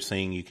know how you're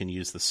saying you can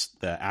use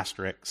the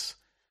asterisks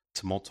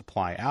to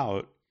multiply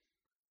out.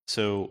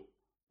 So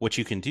what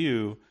you can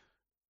do,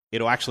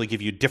 it'll actually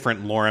give you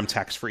different lorem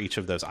text for each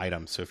of those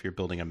items. So if you're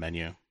building a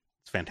menu,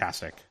 it's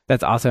fantastic.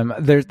 That's awesome.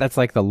 That's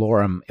like the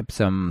lorem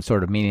ipsum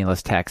sort of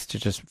meaningless text to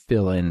just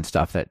fill in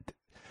stuff that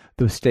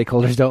those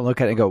stakeholders don't look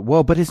at it and go,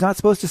 well, but it's not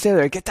supposed to say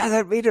there. Get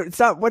that reader. It's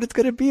not what it's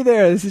going to be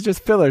there. This is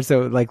just filler.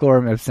 So like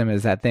lorem ipsum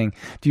is that thing.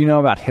 Do you know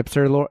about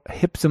hipster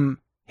ipsum?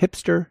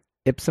 Hipster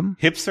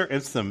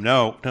ipsum.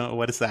 No.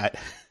 What is that?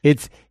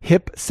 It's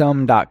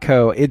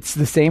hipsum.co. It's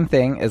the same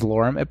thing as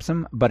lorem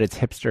ipsum, but it's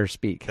hipster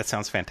speak. That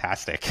sounds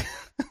fantastic.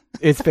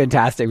 It's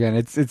fantastic, man.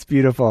 It's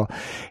beautiful.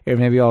 Here,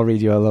 maybe I'll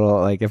read you a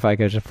little, like if I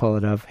could just pull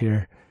it up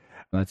here.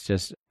 Let's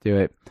just do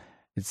it.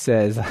 It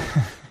says,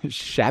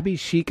 shabby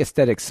chic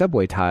aesthetic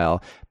subway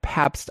tile,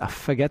 Pabst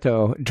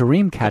Affogato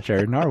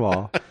Dreamcatcher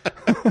Narwhal.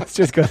 It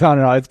just goes on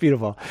and on. It's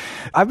beautiful.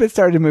 I've been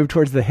starting to move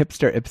towards the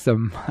hipster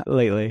ipsum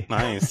lately.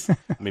 Nice.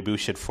 Maybe we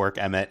should fork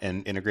Emmet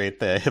and integrate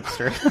the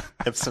hipster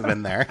ipsum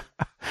in there.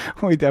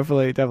 We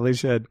definitely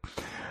should.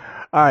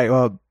 All right.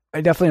 Well,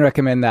 I definitely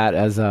recommend that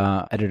as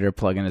a editor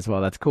plugin as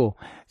well. That's cool.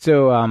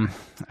 So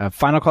a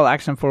final call to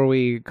action before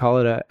we call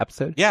it an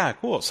episode? Yeah,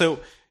 cool. So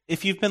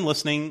if you've been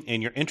listening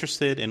and you're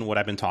interested in what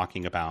I've been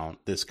talking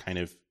about, this kind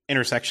of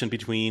intersection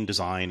between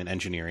design and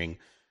engineering,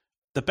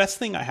 the best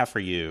thing I have for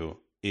you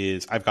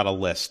is I've got a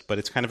list, but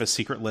it's kind of a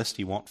secret list.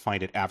 You won't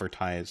find it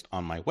advertised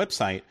on my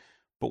website.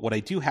 But what I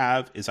do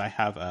have is I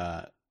have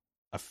a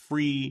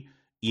free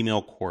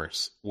email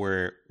course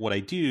where what I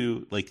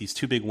do, like these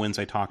 2 big wins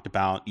I talked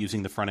about,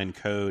 using the front end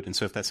code. And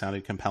so if that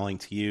sounded compelling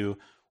to you,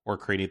 or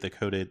creating the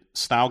coded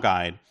style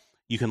guide,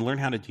 you can learn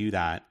how to do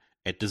that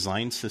at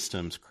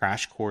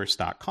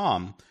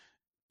designsystemscrashcourse.com.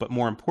 But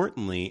more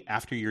importantly,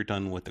 after you're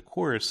done with the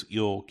course,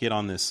 you'll get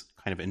on this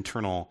kind of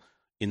internal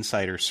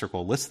insider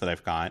circle list that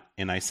I've got.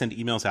 And I send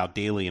emails out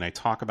daily and I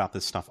talk about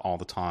this stuff all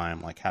the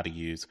time, like how to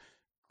use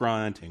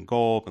Grunt and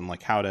Gulp, and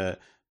like how to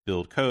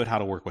build code, how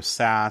to work with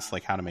Sass,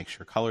 like how to make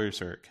sure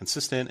colors are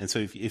consistent. And so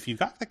if you've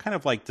got that kind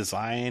of like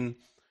design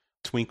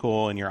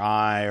twinkle in your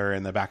eye or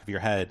in the back of your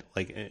head,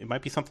 like it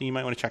might be something you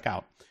might want to check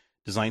out,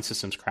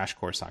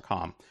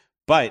 designsystemscrashcourse.com.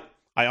 But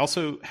I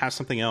also have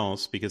something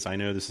else, because I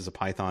know this is a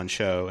Python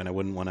show and I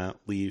wouldn't want to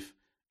leave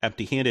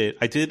empty-handed.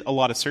 I did a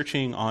lot of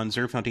searching on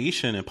Zurb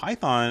Foundation and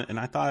Python, and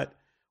I thought,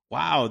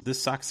 wow,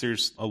 this sucks.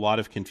 There's a lot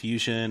of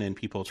confusion and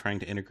people trying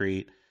to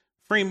integrate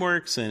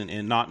frameworks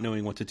and not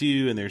knowing what to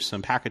do, and there's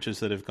some packages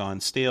that have gone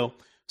stale.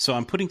 So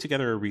I'm putting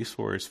together a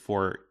resource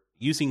for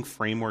using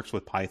frameworks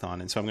with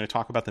Python. And so I'm going to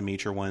talk about the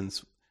major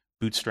ones: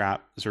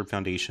 Bootstrap, Zurb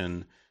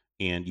Foundation,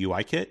 and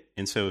UIKit.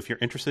 And so if you're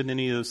interested in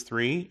any of those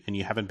 3 and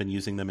you haven't been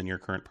using them in your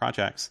current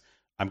projects,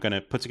 I'm going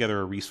to put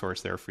together a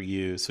resource there for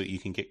you so you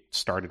can get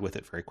started with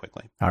it very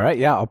quickly. All right.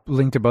 Yeah, I'll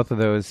link to both of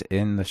those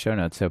in the show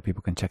notes so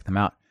people can check them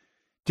out.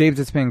 James,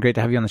 it's been great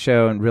to have you on the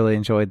show and really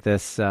enjoyed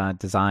this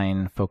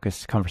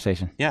design-focused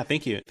conversation. Yeah,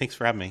 thank you. Thanks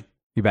for having me.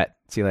 You bet.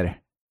 See you later.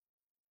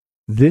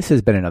 This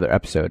has been another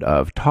episode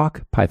of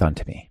Talk Python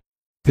to Me.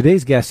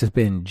 Today's guest has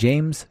been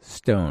James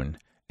Stone,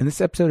 and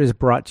this episode is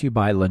brought to you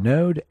by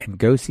Linode and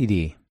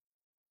GoCD.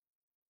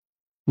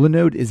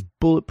 Linode is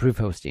bulletproof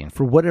hosting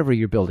for whatever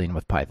you're building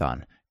with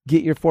Python.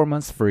 Get your 4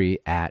 months free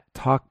at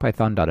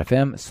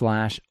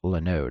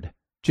talkpython.fm/Linode.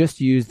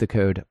 Just use the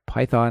code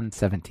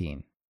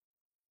Python17.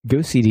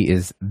 GoCD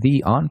is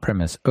the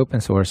on-premise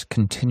open-source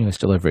continuous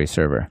delivery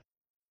server.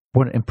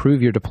 Want to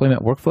improve your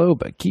deployment workflow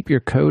but keep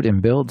your code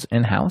and builds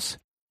in-house?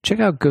 Check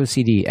out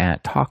GoCD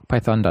at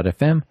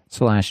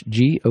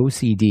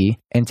talkpython.fm/GOCD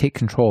and take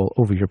control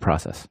over your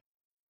process.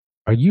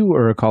 Are you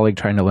or a colleague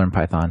trying to learn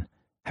Python?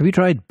 Have you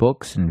tried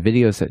books and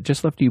videos that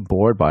just left you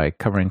bored by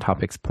covering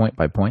topics point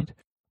by point?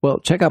 Well,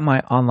 check out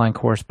my online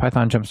course,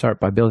 Python Jumpstart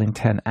by Building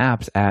 10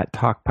 Apps, at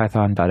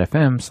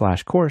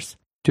talkpython.fm/course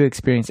to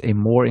experience a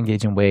more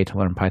engaging way to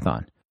learn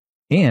Python.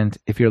 And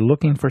if you're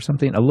looking for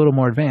something a little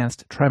more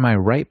advanced, try my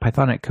Write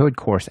Pythonic Code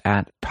course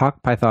at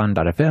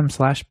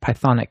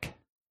talkpython.fm/Pythonic.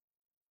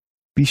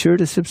 Be sure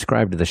to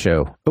subscribe to the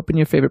show. Open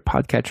your favorite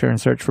podcatcher and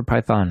search for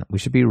Python. We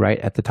should be right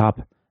at the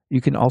top.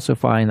 You can also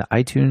find the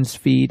iTunes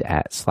feed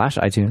at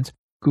 /iTunes,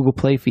 Google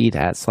Play feed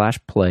at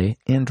 /Play,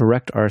 and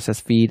direct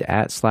RSS feed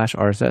at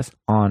 /RSS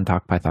on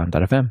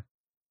talkpython.fm.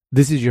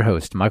 This is your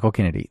host, Michael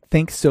Kennedy.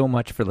 Thanks so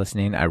much for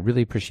listening. I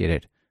really appreciate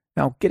it.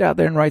 Now get out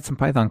there and write some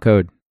Python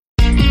code.